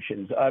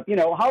institutions.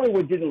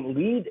 Hollywood didn't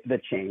lead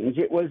the change.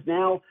 It was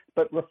now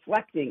but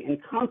reflecting and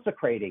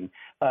consecrating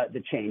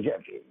the change.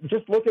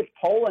 Just look at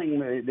polling,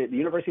 the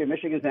University of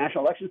Michigan's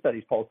National Election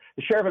Studies polls.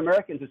 The share of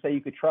Americans who say you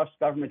could trust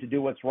government to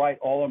do what's right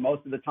all or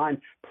most of the time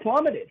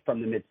plummeted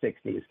from the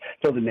mid-60s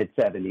to the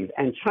mid-70s.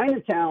 And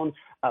Chinatown,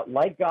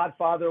 like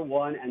Godfather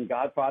 1 and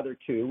Godfather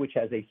 2, which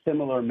has a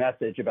similar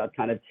message about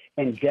kind of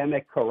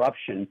endemic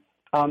corruption,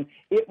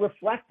 it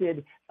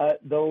reflected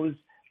those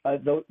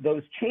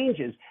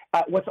changes.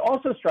 What's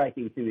also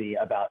striking to me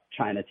about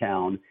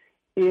Chinatown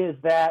is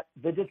that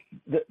the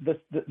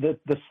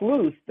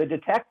sleuth, the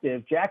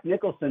detective, Jack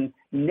Nicholson,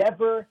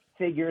 never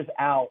figures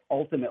out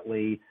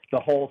ultimately the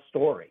whole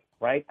story,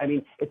 right? I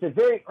mean, it's a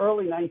very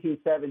early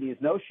 1970s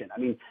notion. I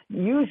mean,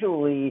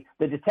 usually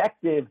the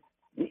detective,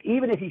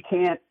 even if he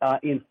can't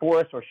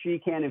enforce or she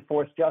can't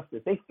enforce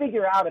justice, they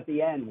figure out at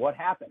the end what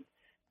happened.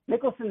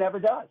 Nicholson never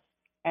does.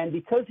 And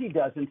because he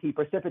doesn't, he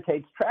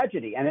precipitates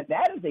tragedy. And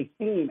that is a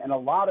theme in a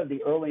lot of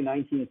the early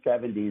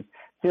 1970s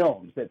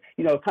films, that,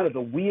 kind of the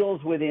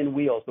wheels within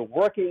wheels,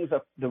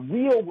 the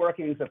real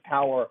workings of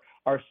power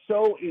are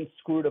so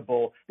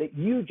inscrutable that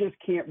you just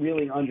can't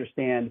really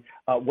understand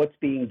what's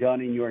being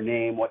done in your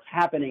name, what's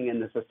happening in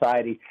the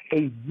society.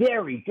 A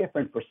very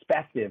different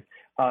perspective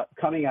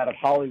coming out of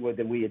Hollywood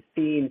than we had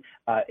seen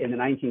in the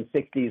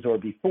 1960s or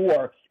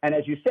before. And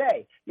as you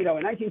say, in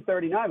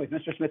 1939, with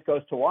Mr. Smith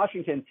Goes to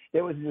Washington,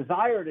 there was a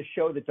desire to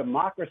show that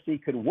democracy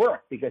could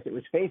work because it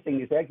was facing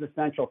this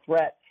existential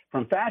threat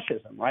from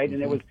fascism, right?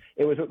 Mm-hmm.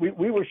 And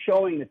we were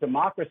showing that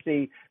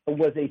democracy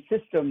was a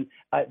system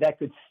that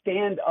could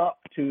stand up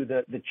to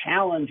the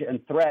challenge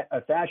and threat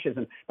of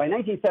fascism. By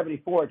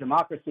 1974,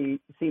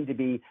 democracy seemed to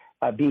be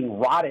being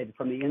rotted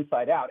from the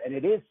inside out. And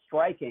it is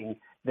striking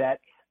that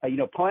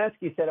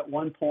Polanski said at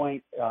one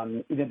point,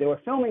 they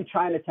were filming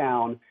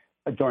Chinatown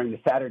during the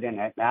Saturday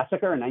Night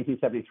Massacre in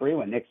 1973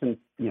 when Nixon,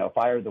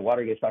 fired the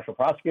Watergate special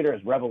prosecutor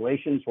as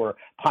revelations were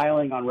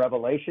piling on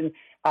revelation.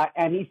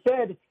 And he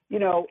said,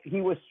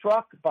 he was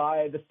struck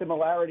by the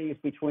similarities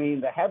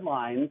between the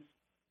headlines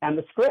and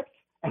the script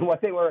and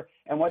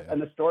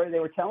and the story they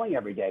were telling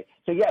every day.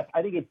 So yes,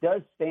 I think it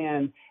does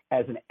stand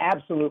as an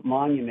absolute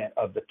monument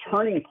of the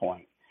turning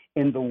point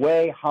in the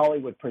way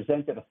Hollywood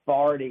presented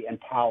authority and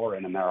power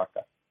in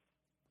America.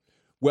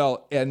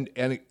 Well, and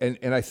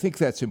I think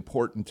that's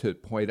important to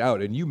point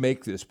out, and you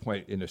make this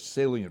point in a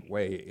salient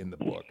way in the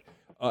book.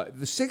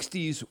 The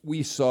 60s,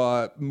 we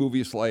saw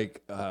movies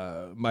like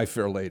My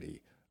Fair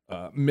Lady,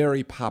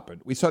 Mary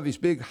Poppins. We saw these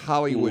big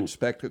Hollywood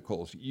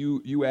spectacles.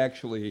 You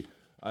actually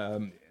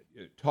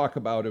talk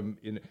about them.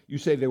 You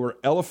say they were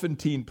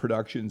elephantine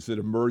productions that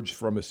emerged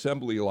from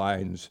assembly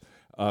lines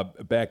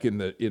back in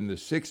the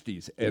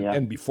 60s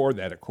and before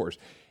that, of course.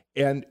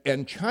 And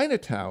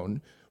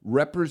Chinatown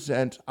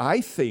represents,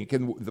 I think,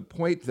 and the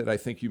point that I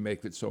think you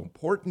make that's so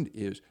important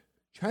is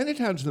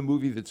Chinatown's the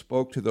movie that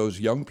spoke to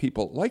those young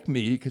people like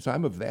me, because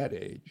I'm of that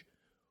age,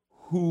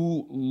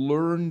 who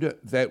learned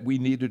that we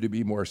needed to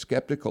be more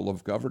skeptical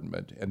of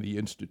government and the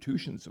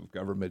institutions of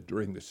government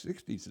during the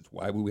 60s. It's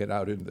why we went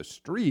out in the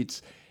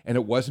streets. And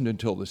it wasn't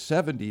until the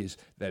 70s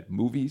that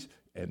movies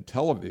and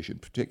television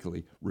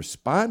particularly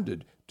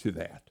responded to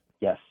that.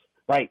 Yes,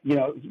 right.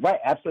 Right,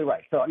 absolutely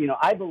right. So,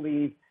 I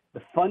believe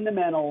the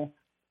fundamental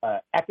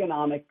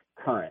economic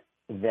current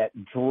that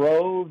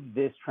drove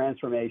this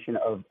transformation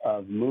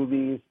of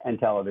movies and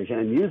television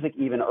and music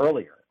even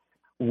earlier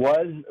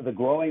was the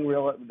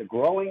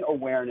growing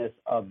awareness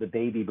of the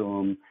baby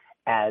boom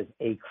as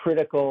a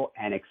critical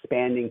and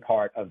expanding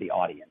part of the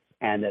audience,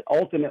 and that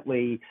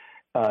ultimately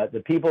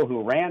the people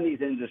who ran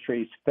these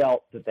industries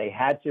felt that they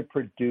had to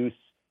produce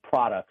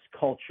products,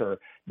 culture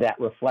that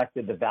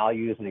reflected the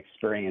values and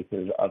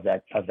experiences of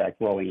that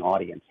growing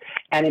audience.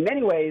 And in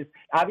many ways,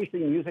 obviously,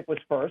 music was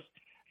first.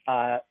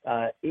 Because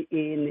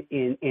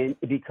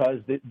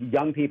the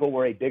young people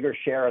were a bigger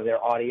share of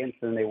their audience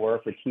than they were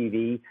for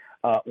TV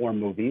or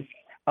movies.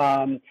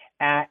 But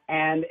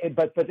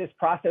this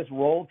process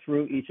rolled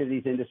through each of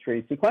these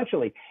industries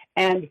sequentially.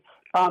 And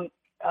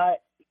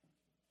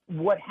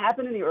what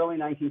happened in the early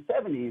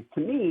 1970s, to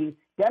me,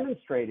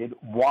 demonstrated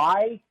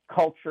why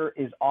culture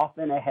is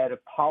often ahead of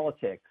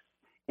politics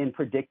in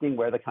predicting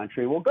where the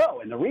country will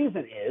go. And the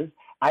reason is,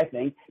 I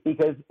think,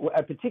 because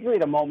particularly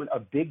at a moment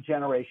of big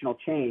generational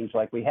change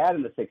like we had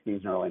in the 60s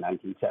and early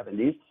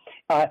 1970s,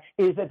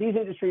 is that these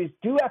industries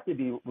do have to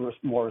be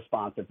more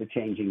responsive to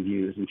changing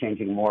views and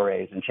changing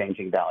mores and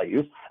changing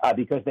values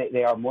because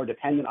they are more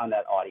dependent on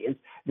that audience.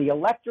 The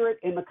electorate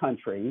in the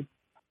country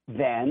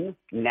then,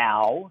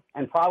 now,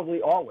 and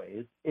probably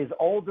always, is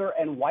older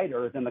and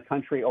whiter than the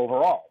country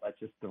overall. That's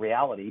just the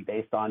reality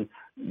based on,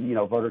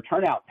 voter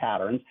turnout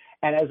patterns.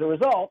 And as a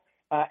result,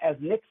 as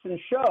Nixon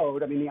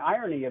showed, the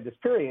irony of this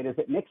period is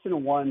that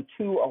Nixon won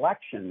 2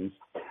 elections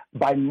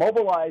by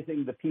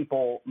mobilizing the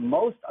people,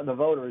 most of the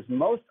voters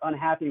most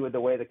unhappy with the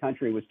way the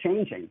country was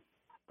changing,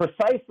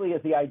 precisely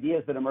as the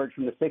ideas that emerged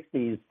from the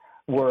 60s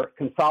were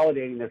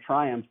consolidating their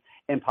triumphs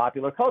in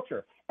popular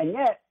culture. And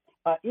yet,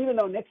 even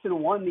though Nixon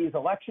won these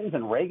elections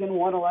and Reagan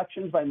won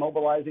elections by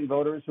mobilizing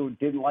voters who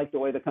didn't like the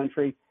way the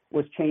country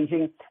was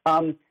changing,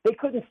 they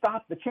couldn't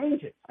stop the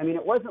changes.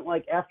 It wasn't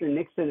like after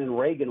Nixon and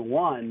Reagan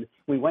won,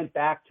 we went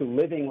back to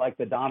living like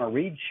the Donna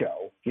Reed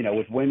show,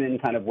 with women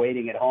kind of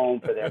waiting at home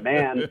for their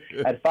man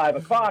at 5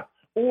 o'clock,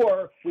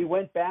 or we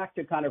went back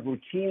to kind of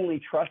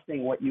routinely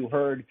trusting what you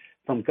heard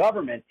from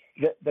government.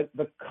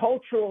 The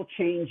cultural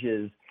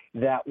changes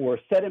that were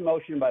set in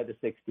motion by the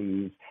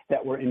 60s,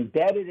 that were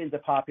embedded into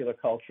popular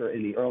culture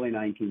in the early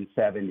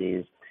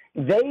 1970s,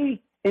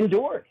 they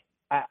endured.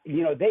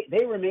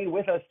 They remain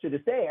with us to this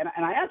day.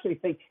 And I actually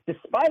think,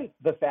 despite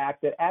the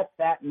fact that at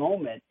that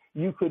moment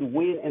you could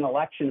win an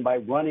election by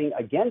running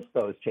against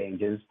those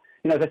changes,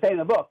 as I say in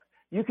the book,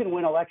 you can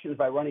win elections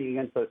by running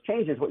against those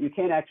changes. What you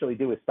can't actually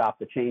do is stop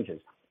the changes.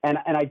 And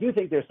I do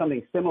think there's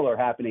something similar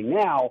happening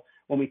now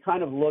when we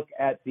kind of look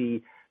at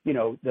the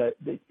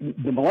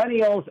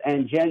millennials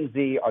and Gen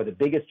Z are the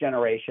biggest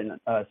generation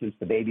since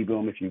the baby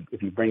boom. If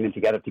you bring them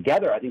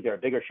together, I think they're a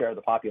bigger share of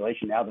the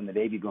population now than the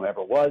baby boom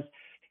ever was.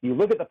 You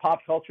look at the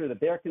pop culture that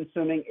they're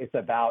consuming, it's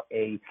about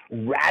a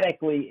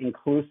radically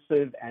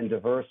inclusive and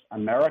diverse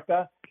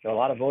America. There are a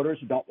lot of voters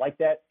who don't like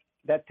that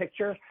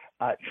picture.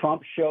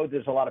 Trump showed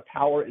there's a lot of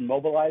power in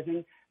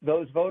mobilizing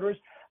those voters.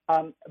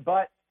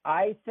 But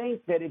I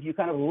think that if you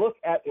kind of look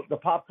at the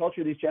pop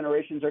culture these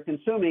generations are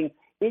consuming,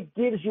 it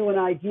gives you an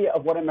idea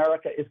of what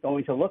America is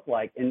going to look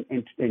like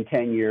in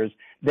 10 years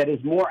that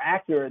is more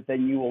accurate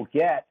than you will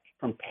get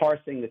from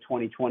parsing the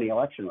 2020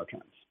 election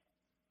returns.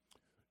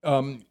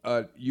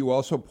 You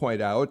also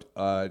point out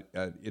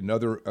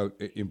another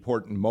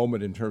important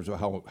moment in terms of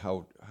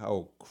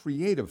how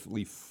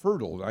creatively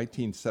fertile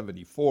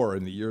 1974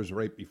 and the years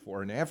right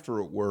before and after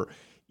it were.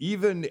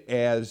 Even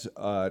as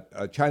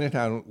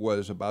Chinatown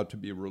was about to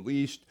be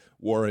released,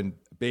 Warren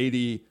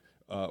Beatty,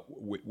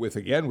 with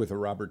a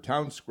Robert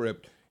Towne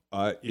script,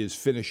 is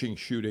finishing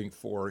shooting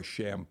for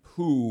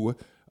Shampoo,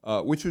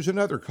 which was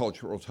another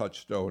cultural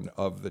touchstone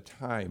of the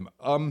time.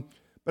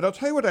 But I'll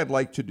tell you what I'd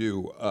like to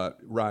do,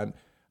 Ron.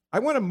 I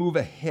want to move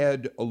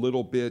ahead a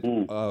little bit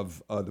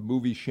of the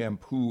movie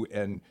Shampoo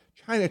and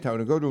Chinatown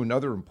and go to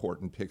another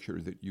important picture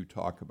that you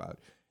talk about.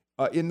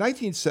 In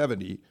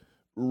 1970,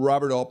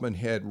 Robert Altman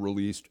had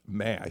released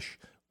MASH,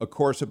 of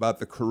course, about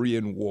the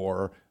Korean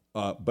War,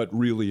 but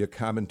really a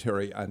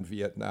commentary on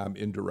Vietnam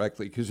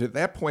indirectly, because at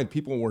that point,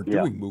 people weren't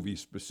doing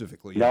movies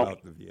specifically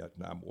about the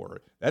Vietnam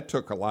War. That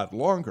took a lot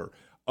longer.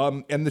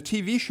 And the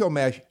TV show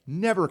MASH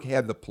never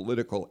had the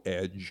political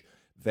edge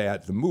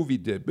that the movie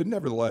did, but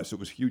nevertheless, it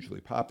was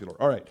hugely popular.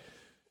 All right,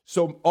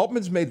 so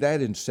Altman's made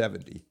that in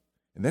 70.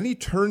 And then he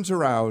turns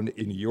around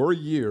in your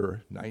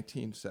year,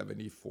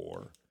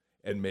 1974,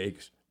 and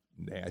makes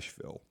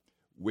Nashville,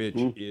 which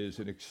is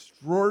an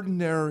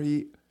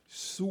extraordinary,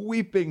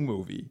 sweeping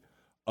movie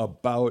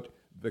about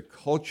the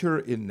culture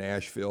in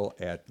Nashville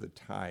at the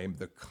time,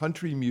 the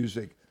country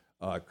music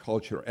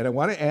culture. And I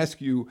want to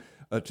ask you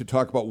to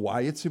talk about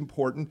why it's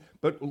important,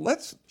 but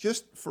let's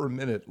just for a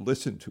minute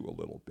listen to a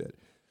little bit.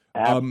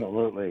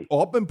 Absolutely.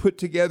 Altman put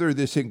together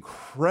this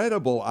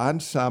incredible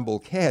ensemble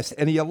cast,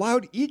 and he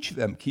allowed each of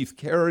them, Keith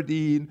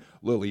Carradine,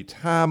 Lily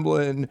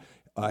Tomlin,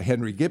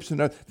 Henry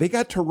Gibson, they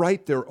got to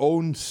write their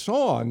own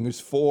songs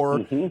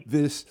for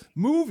this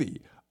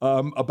movie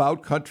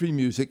about country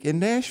music in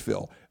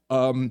Nashville.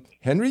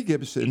 Henry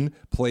Gibson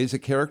plays a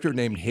character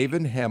named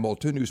Haven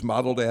Hamilton, who's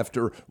modeled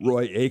after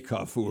Roy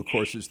Acuff, who, of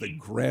course, is the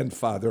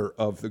grandfather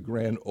of the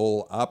Grand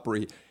Ole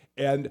Opry.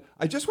 And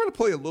I just want to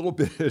play a little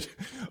bit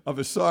of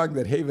a song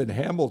that Haven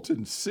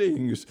Hamilton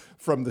sings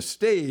from the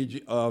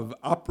stage of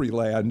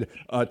Opryland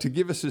to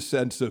give us a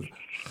sense of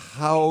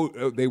how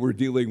they were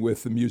dealing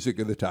with the music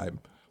of the time.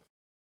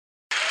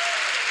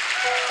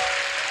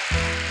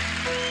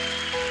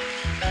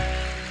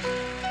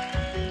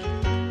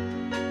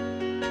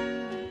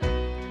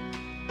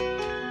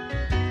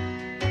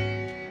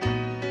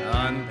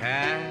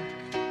 Unpack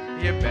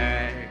your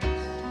bags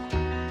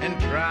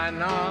and try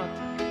not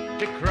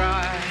to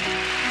cry.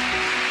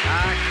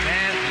 I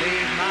can't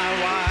leave my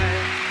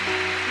wife.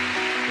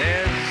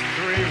 There's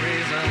 3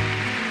 reasons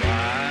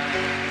why.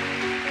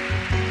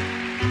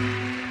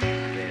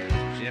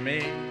 There's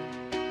Jimmy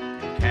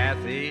and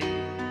Kathy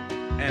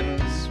and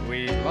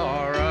sweet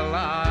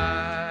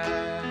Lorelei.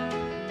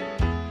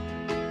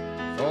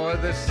 For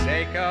the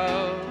sake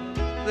of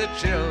the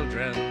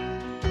children,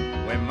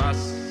 we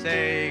must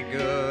say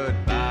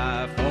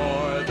goodbye.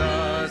 For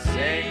the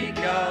sake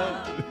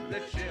of the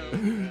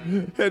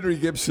children. Henry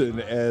Gibson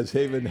as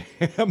Haven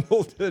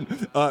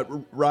Hamilton.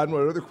 Ron,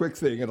 one other quick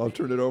thing, and I'll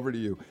turn it over to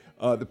you.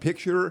 The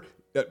picture,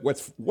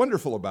 what's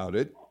wonderful about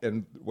it,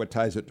 and what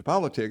ties it to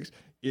politics,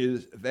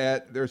 is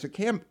that there's a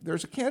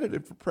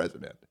candidate for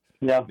president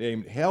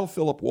named Hal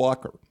Philip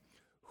Walker,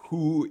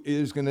 who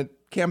is going to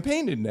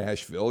campaign in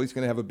Nashville. He's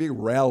going to have a big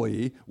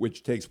rally,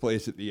 which takes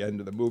place at the end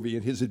of the movie,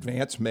 and his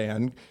advance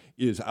man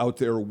is out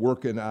there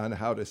working on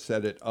how to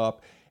set it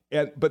up.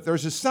 But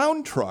there's a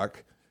sound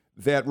truck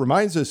that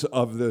reminds us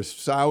of the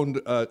sound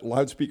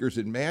loudspeakers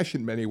in MASH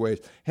in many ways.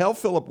 Hal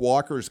Philip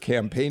Walker's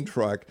campaign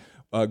truck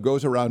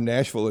goes around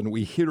Nashville, and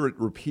we hear it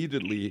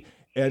repeatedly.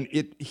 And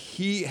it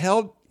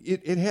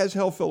has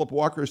Hal Philip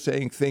Walker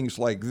saying things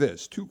like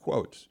this, 2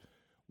 quotes.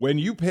 When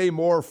you pay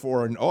more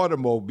for an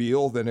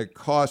automobile than it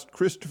cost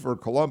Christopher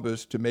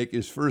Columbus to make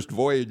his first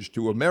voyage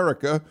to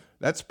America,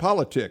 that's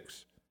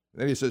politics.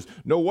 Then he says,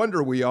 no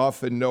wonder we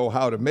often know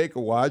how to make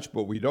a watch,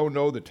 but we don't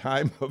know the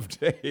time of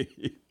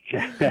day.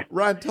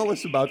 Ron, tell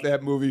us about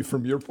that movie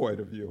from your point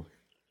of view.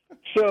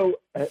 So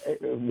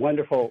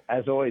wonderful,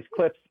 as always,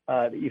 clips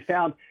that you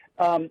found.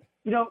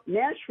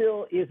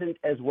 Nashville isn't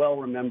as well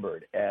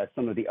remembered as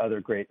some of the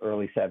other great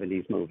early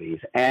 70s movies.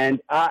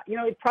 And,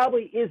 it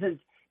probably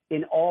isn't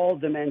in all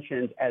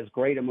dimensions as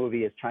great a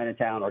movie as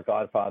Chinatown or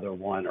Godfather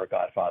 1 or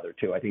Godfather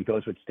 2. I think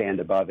those would stand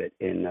above it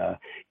in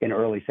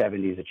early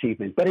 70s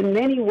achievement. But in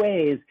many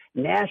ways,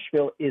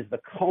 Nashville is the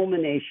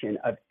culmination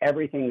of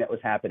everything that was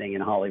happening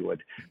in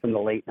Hollywood from the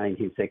late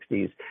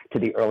 1960s to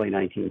the early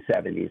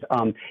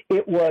 1970s.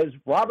 It was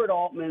Robert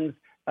Altman's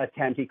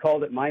attempt. He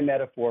called it My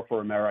Metaphor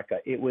for America.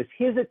 It was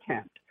his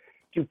attempt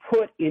to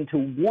put into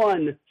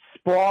one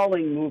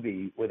sprawling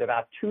movie with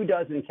about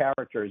 24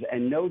 characters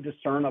and no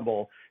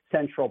discernible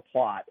central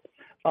plot,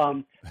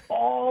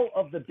 all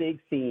of the big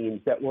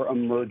themes that were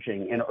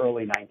emerging in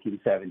early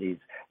 1970s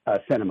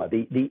cinema,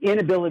 the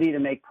inability to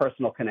make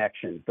personal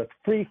connections, the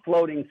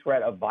free-floating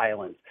threat of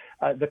violence,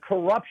 the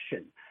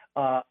corruption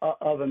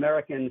of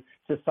American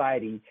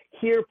society,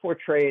 here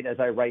portrayed, as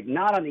I write,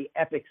 not on the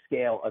epic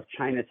scale of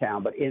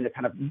Chinatown, but in the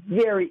kind of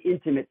very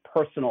intimate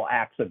personal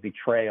acts of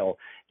betrayal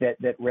that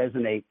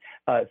resonate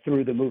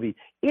through the movie.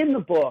 In the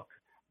book,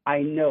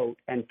 I note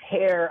and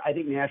pair, I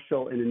think,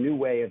 Nashville in a new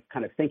way of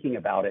kind of thinking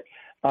about it.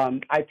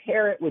 I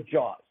pair it with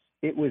Jaws.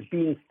 It was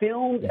being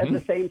filmed at the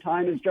same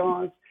time as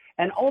Jaws,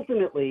 and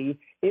ultimately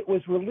it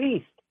was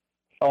released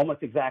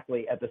almost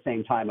exactly at the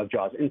same time of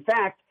Jaws. In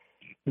fact,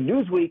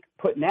 Newsweek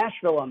put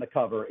Nashville on the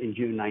cover in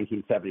June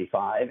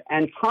 1975,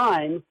 and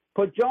Time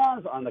put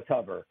Jaws on the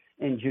cover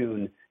in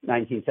June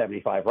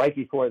 1975, right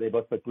before they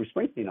both put Bruce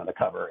Springsteen on the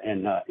cover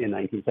in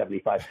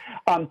 1975.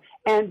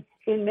 And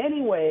in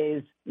many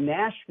ways,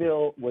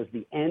 Nashville was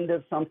the end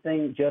of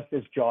something, just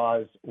as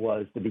Jaws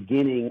was the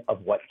beginning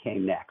of what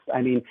came next.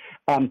 I mean,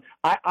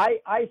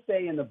 I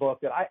say in the book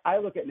that I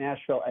look at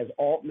Nashville as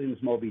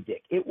Altman's Moby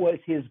Dick. It was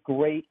his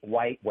great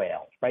white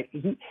whale, right?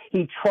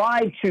 He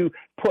tried to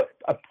put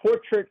a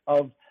portrait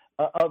of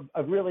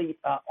really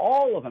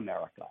all of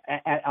America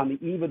on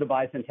the eve of the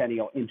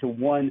bicentennial into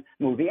one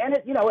movie. And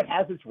it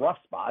has its rough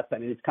spots. I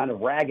mean, it's kind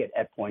of ragged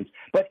at points,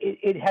 but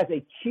it has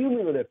a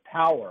cumulative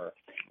power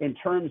in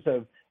terms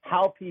of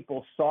how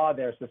people saw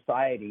their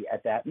society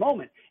at that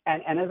moment.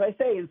 And as I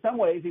say, in some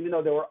ways, even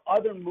though there were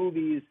other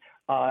movies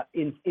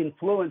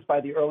influenced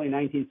by the early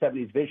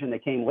 1970s vision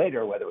that came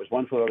later, whether it was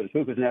One Flew Over the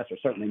Cuckoo's Nest or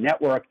certainly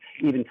Network,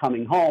 even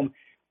Coming Home,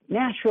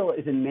 Nashville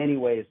is in many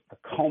ways the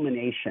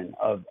culmination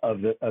of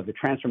the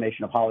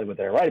transformation of Hollywood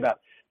that I write about.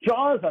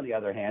 Jaws, on the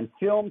other hand,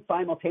 filmed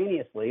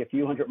simultaneously a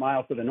few hundred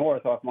miles to the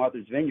north off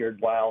Martha's Vineyard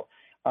while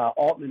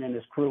Altman and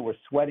his crew were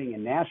sweating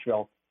in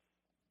Nashville,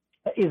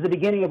 is the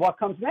beginning of what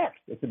comes next.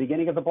 It's the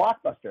beginning of the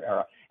blockbuster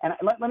era. And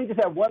let me just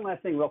add one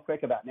last thing real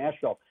quick about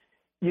Nashville.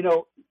 You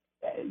know,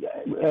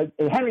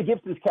 Henry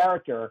Gibson's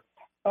character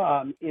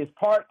is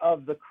part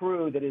of the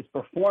crew that is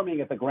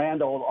performing at the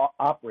Grand Ole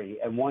Opry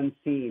in one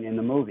scene in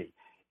the movie.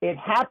 It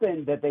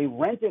happened that they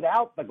rented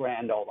out the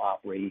Grand Ole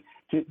Opry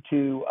to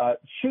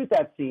shoot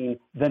that scene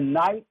the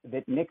night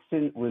that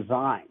Nixon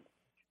resigned.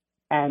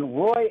 And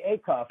Roy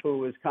Acuff, who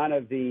was kind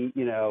of the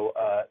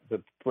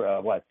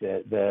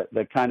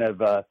kind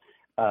of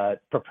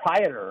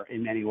proprietor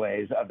in many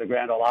ways of the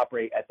Grand Ole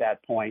Opry at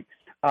that point,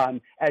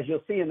 as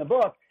you'll see in the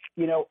book,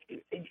 you know,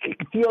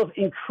 it feels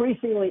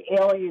increasingly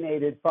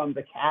alienated from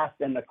the cast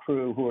and the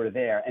crew who are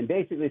there, and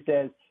basically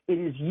says, it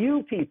is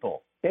you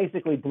people,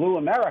 basically Blue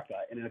America,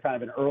 in a kind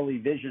of an early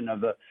vision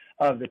of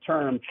the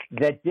term,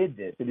 that did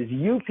this. It is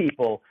you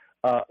people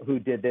who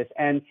did this.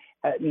 And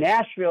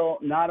Nashville,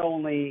 not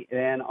only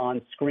then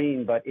on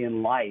screen, but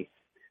in life,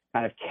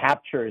 kind of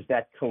captures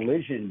that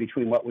collision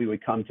between what we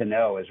would come to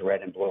know as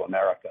Red and Blue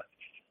America.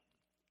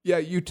 Yeah,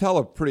 you tell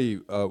a pretty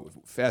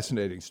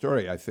fascinating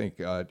story. I think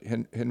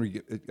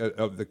Henry,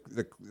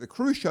 the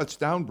crew shuts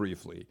down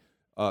briefly,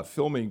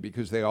 filming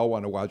because they all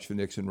want to watch the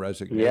Nixon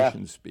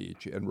resignation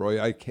speech. And Roy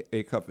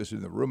Acuff is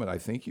in the room, and I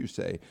think you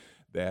say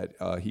that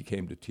he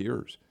came to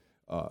tears.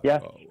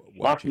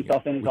 Locked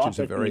himself in his office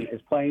and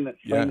is playing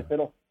the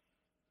fiddle.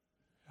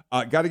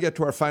 Got to get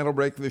to our final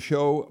break of the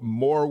show.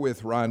 More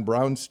with Ron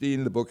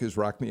Brownstein. The book is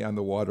Rock Me on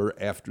the Water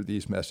after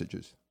these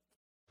messages.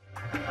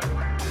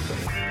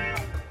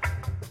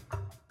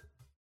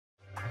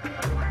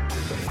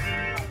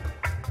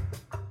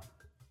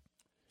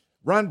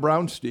 Ron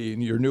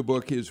Brownstein, your new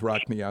book is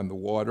Rock Me on the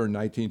Water,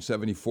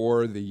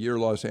 1974, the year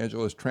Los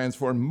Angeles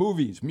transformed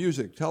movies,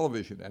 music,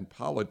 television, and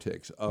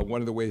politics.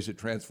 One of the ways it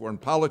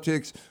transformed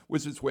politics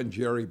was when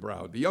Jerry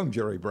Brown, the young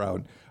Jerry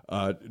Brown,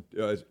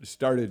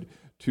 started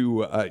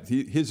to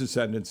his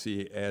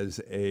ascendancy as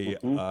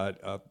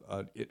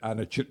on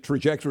a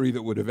trajectory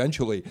that would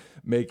eventually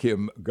make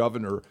him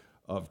governor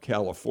of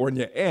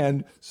California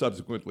and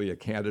subsequently a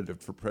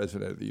candidate for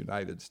president of the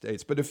United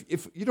States. But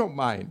if you don't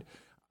mind,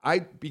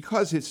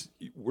 because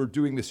we're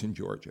doing this in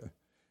Georgia,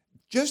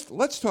 just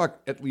let's talk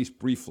at least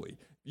briefly.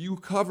 You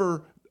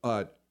cover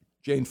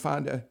Jane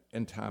Fonda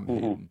and Tom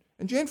Hayden.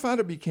 And Jane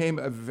Fonda became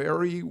a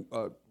very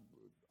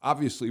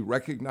obviously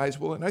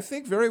recognizable and I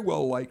think very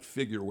well-liked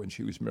figure when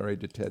she was married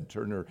to Ted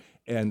Turner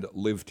and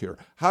lived here.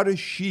 How does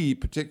she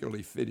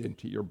particularly fit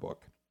into your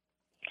book?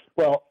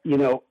 Well,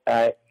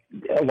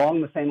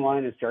 along the same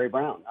line as Jerry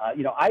Brown,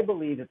 I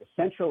believe that the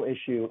central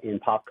issue in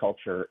pop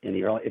culture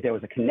if there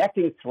was a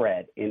connecting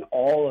thread in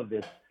all of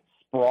this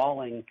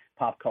sprawling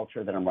pop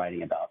culture that I'm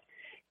writing about,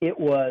 it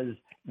was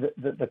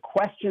the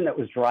question that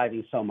was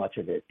driving so much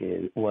of it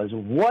was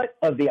what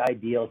of the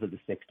ideals of the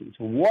 60s,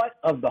 what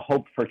of the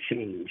hope for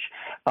change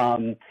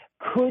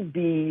could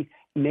be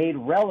made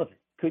relevant,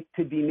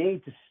 could be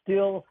made to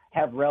still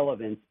have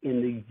relevance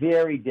in the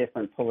very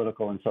different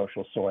political and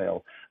social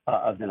soil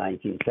of the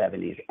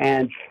 1970s.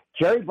 And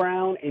Jerry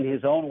Brown, in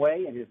his own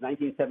way, in his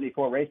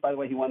 1974 race, by the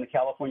way, he won the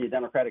California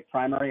Democratic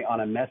primary on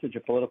a message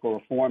of political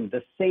reform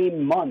the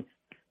same month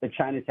that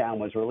Chinatown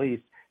was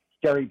released.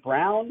 Jerry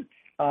Brown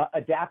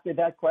adapted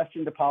that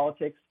question to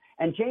politics,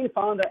 and Jane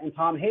Fonda and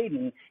Tom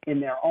Hayden,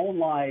 in their own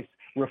lives,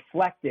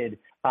 reflected,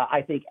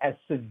 I think, as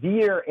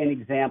severe an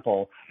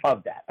example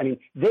of that. I mean,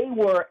 they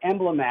were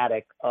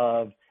emblematic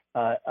of,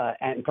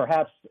 and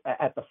perhaps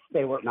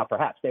they were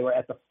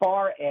at the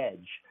far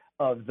edge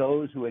of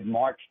those who had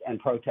marched and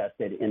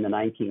protested in the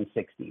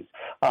 1960s.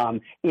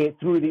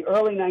 Through the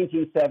early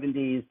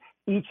 1970s,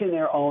 each in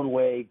their own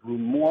way grew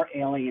more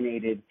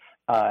alienated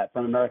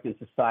from American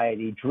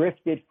society,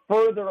 drifted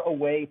further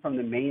away from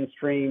the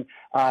mainstream,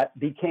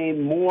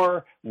 became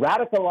more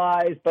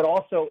radicalized, but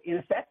also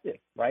ineffective,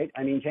 right?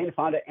 I mean, Jane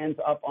Fonda ends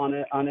up on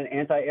an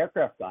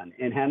anti-aircraft gun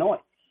in Hanoi.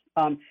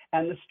 And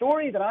the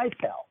story that I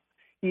tell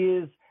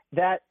is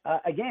that,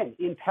 again,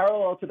 in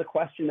parallel to the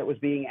question that was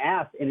being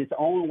asked in its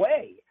own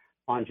way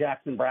on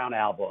Jackson Browne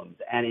albums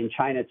and in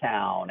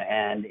Chinatown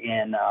and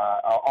in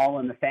All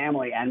in the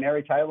Family and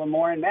Mary Tyler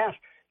Moore and MASH,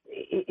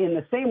 in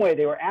the same way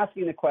they were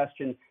asking the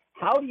question,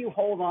 how do you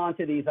hold on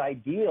to these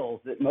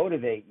ideals that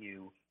motivate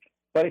you,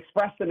 but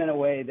express them in a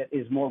way that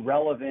is more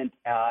relevant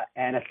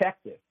and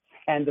effective?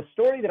 And the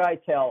story that I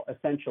tell,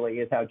 essentially,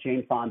 is how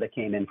Jane Fonda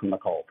came in from the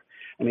cold.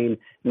 I mean,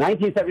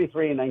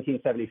 1973 and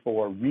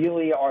 1974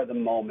 really are the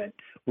moment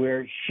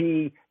where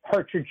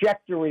her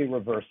trajectory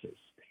reverses.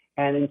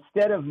 And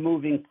instead of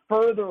moving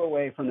further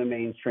away from the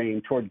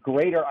mainstream toward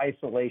greater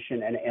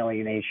isolation and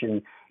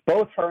alienation,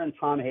 both her and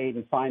Tom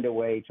Hayden find a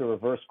way to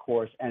reverse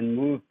course and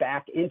move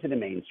back into the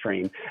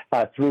mainstream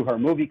through her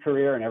movie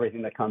career and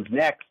everything that comes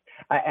next,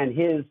 and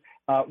his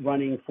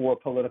running for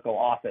political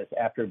office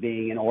after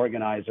being an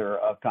organizer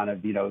of kind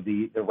of,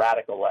 the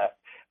radical left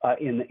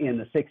in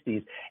the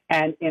 60s.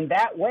 And in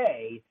that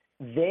way,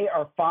 they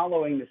are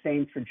following the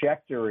same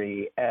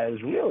trajectory as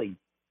really,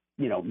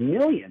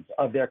 millions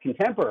of their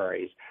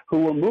contemporaries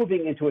who were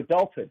moving into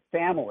adulthood,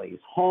 families,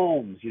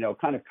 homes,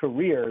 kind of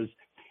careers,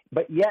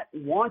 but yet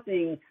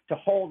wanting to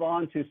hold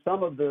on to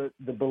some of the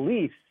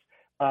beliefs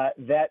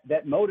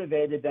that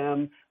motivated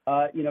them,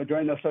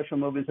 during those social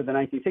movements of the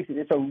 1960s.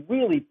 It's a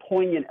really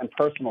poignant and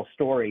personal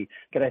story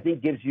that I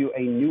think gives you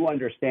a new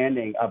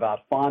understanding about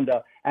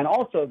Fonda and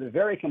also the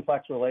very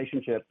complex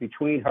relationship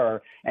between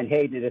her and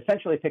Hayden. It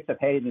essentially picks up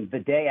Hayden the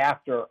day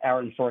after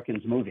Aaron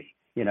Sorkin's movie,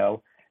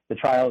 The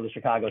Trial of the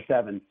Chicago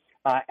Seven,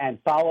 and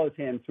follows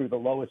him through the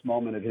lowest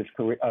moment of his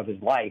career, of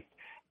his life.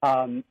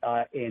 And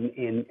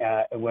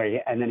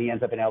then he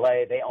ends up in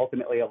LA. They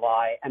ultimately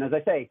ally, and as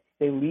I say,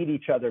 they lead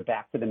each other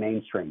back to the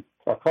mainstream,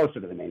 or closer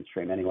to the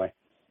mainstream, anyway.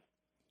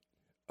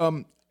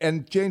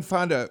 And Jane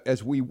Fonda,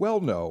 as we well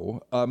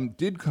know,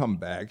 did come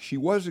back. She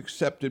was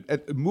accepted.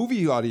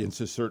 Movie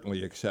audiences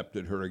certainly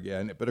accepted her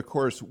again, but of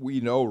course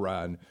we know,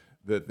 Ron,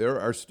 that there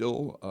are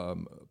still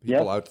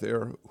people out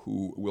there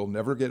who will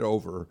never get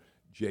over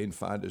Jane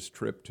Fonda's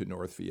trip to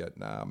North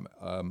Vietnam,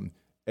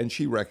 and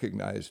she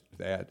recognized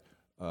that.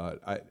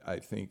 I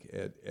think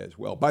as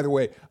well. By the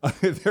way,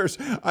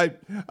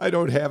 I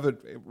don't have it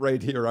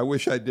right here. I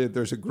wish I did.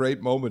 There's a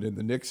great moment in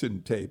the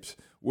Nixon tapes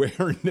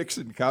where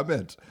Nixon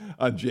comments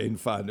on Jane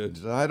Fonda and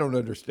says, "I don't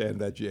understand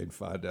that Jane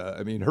Fonda.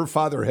 I mean, her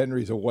father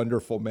Henry's a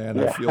wonderful man.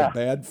 I feel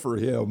bad for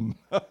him,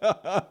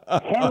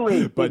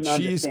 Henry, but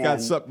she's got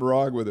something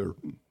wrong with her."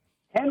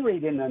 Henry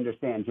didn't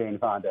understand Jane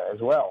Fonda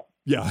as well.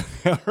 Yeah,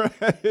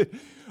 right.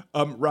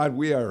 Ron,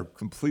 we are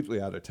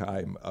completely out of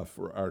time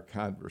for our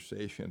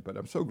conversation, but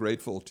I'm so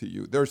grateful to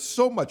you. There's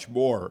so much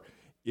more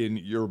in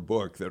your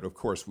book that, of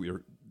course,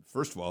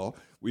 first of all,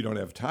 we don't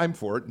have time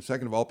for it, and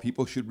second of all,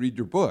 people should read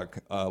your book.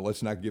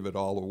 Let's not give it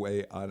all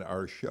away on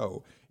our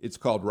show. It's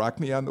called Rock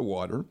Me on the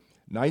Water,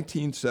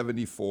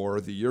 1974,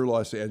 the year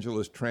Los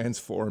Angeles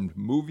transformed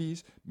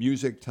movies,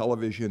 music,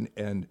 television,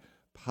 and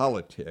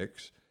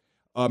politics.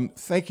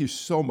 Thank you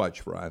so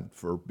much, Ron,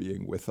 for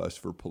being with us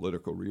for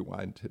Political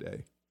Rewind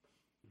today.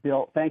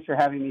 Bill, thanks for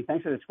having me.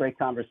 Thanks for this great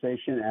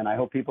conversation, and I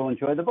hope people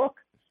enjoy the book.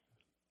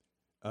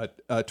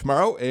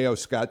 Tomorrow, A.O.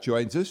 Scott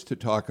joins us to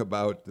talk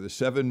about the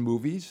 7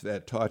 movies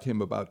that taught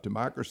him about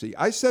democracy.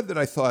 I said that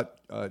I thought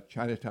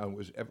Chinatown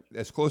was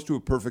as close to a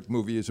perfect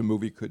movie as a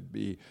movie could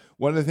be.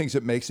 One of the things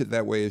that makes it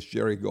that way is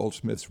Jerry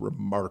Goldsmith's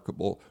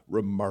remarkable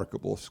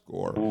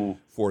score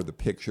for the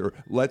picture.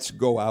 Let's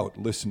go out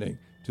listening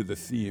to the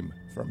theme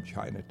from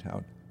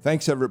Chinatown.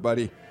 Thanks,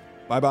 everybody.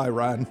 Bye-bye,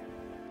 Ron.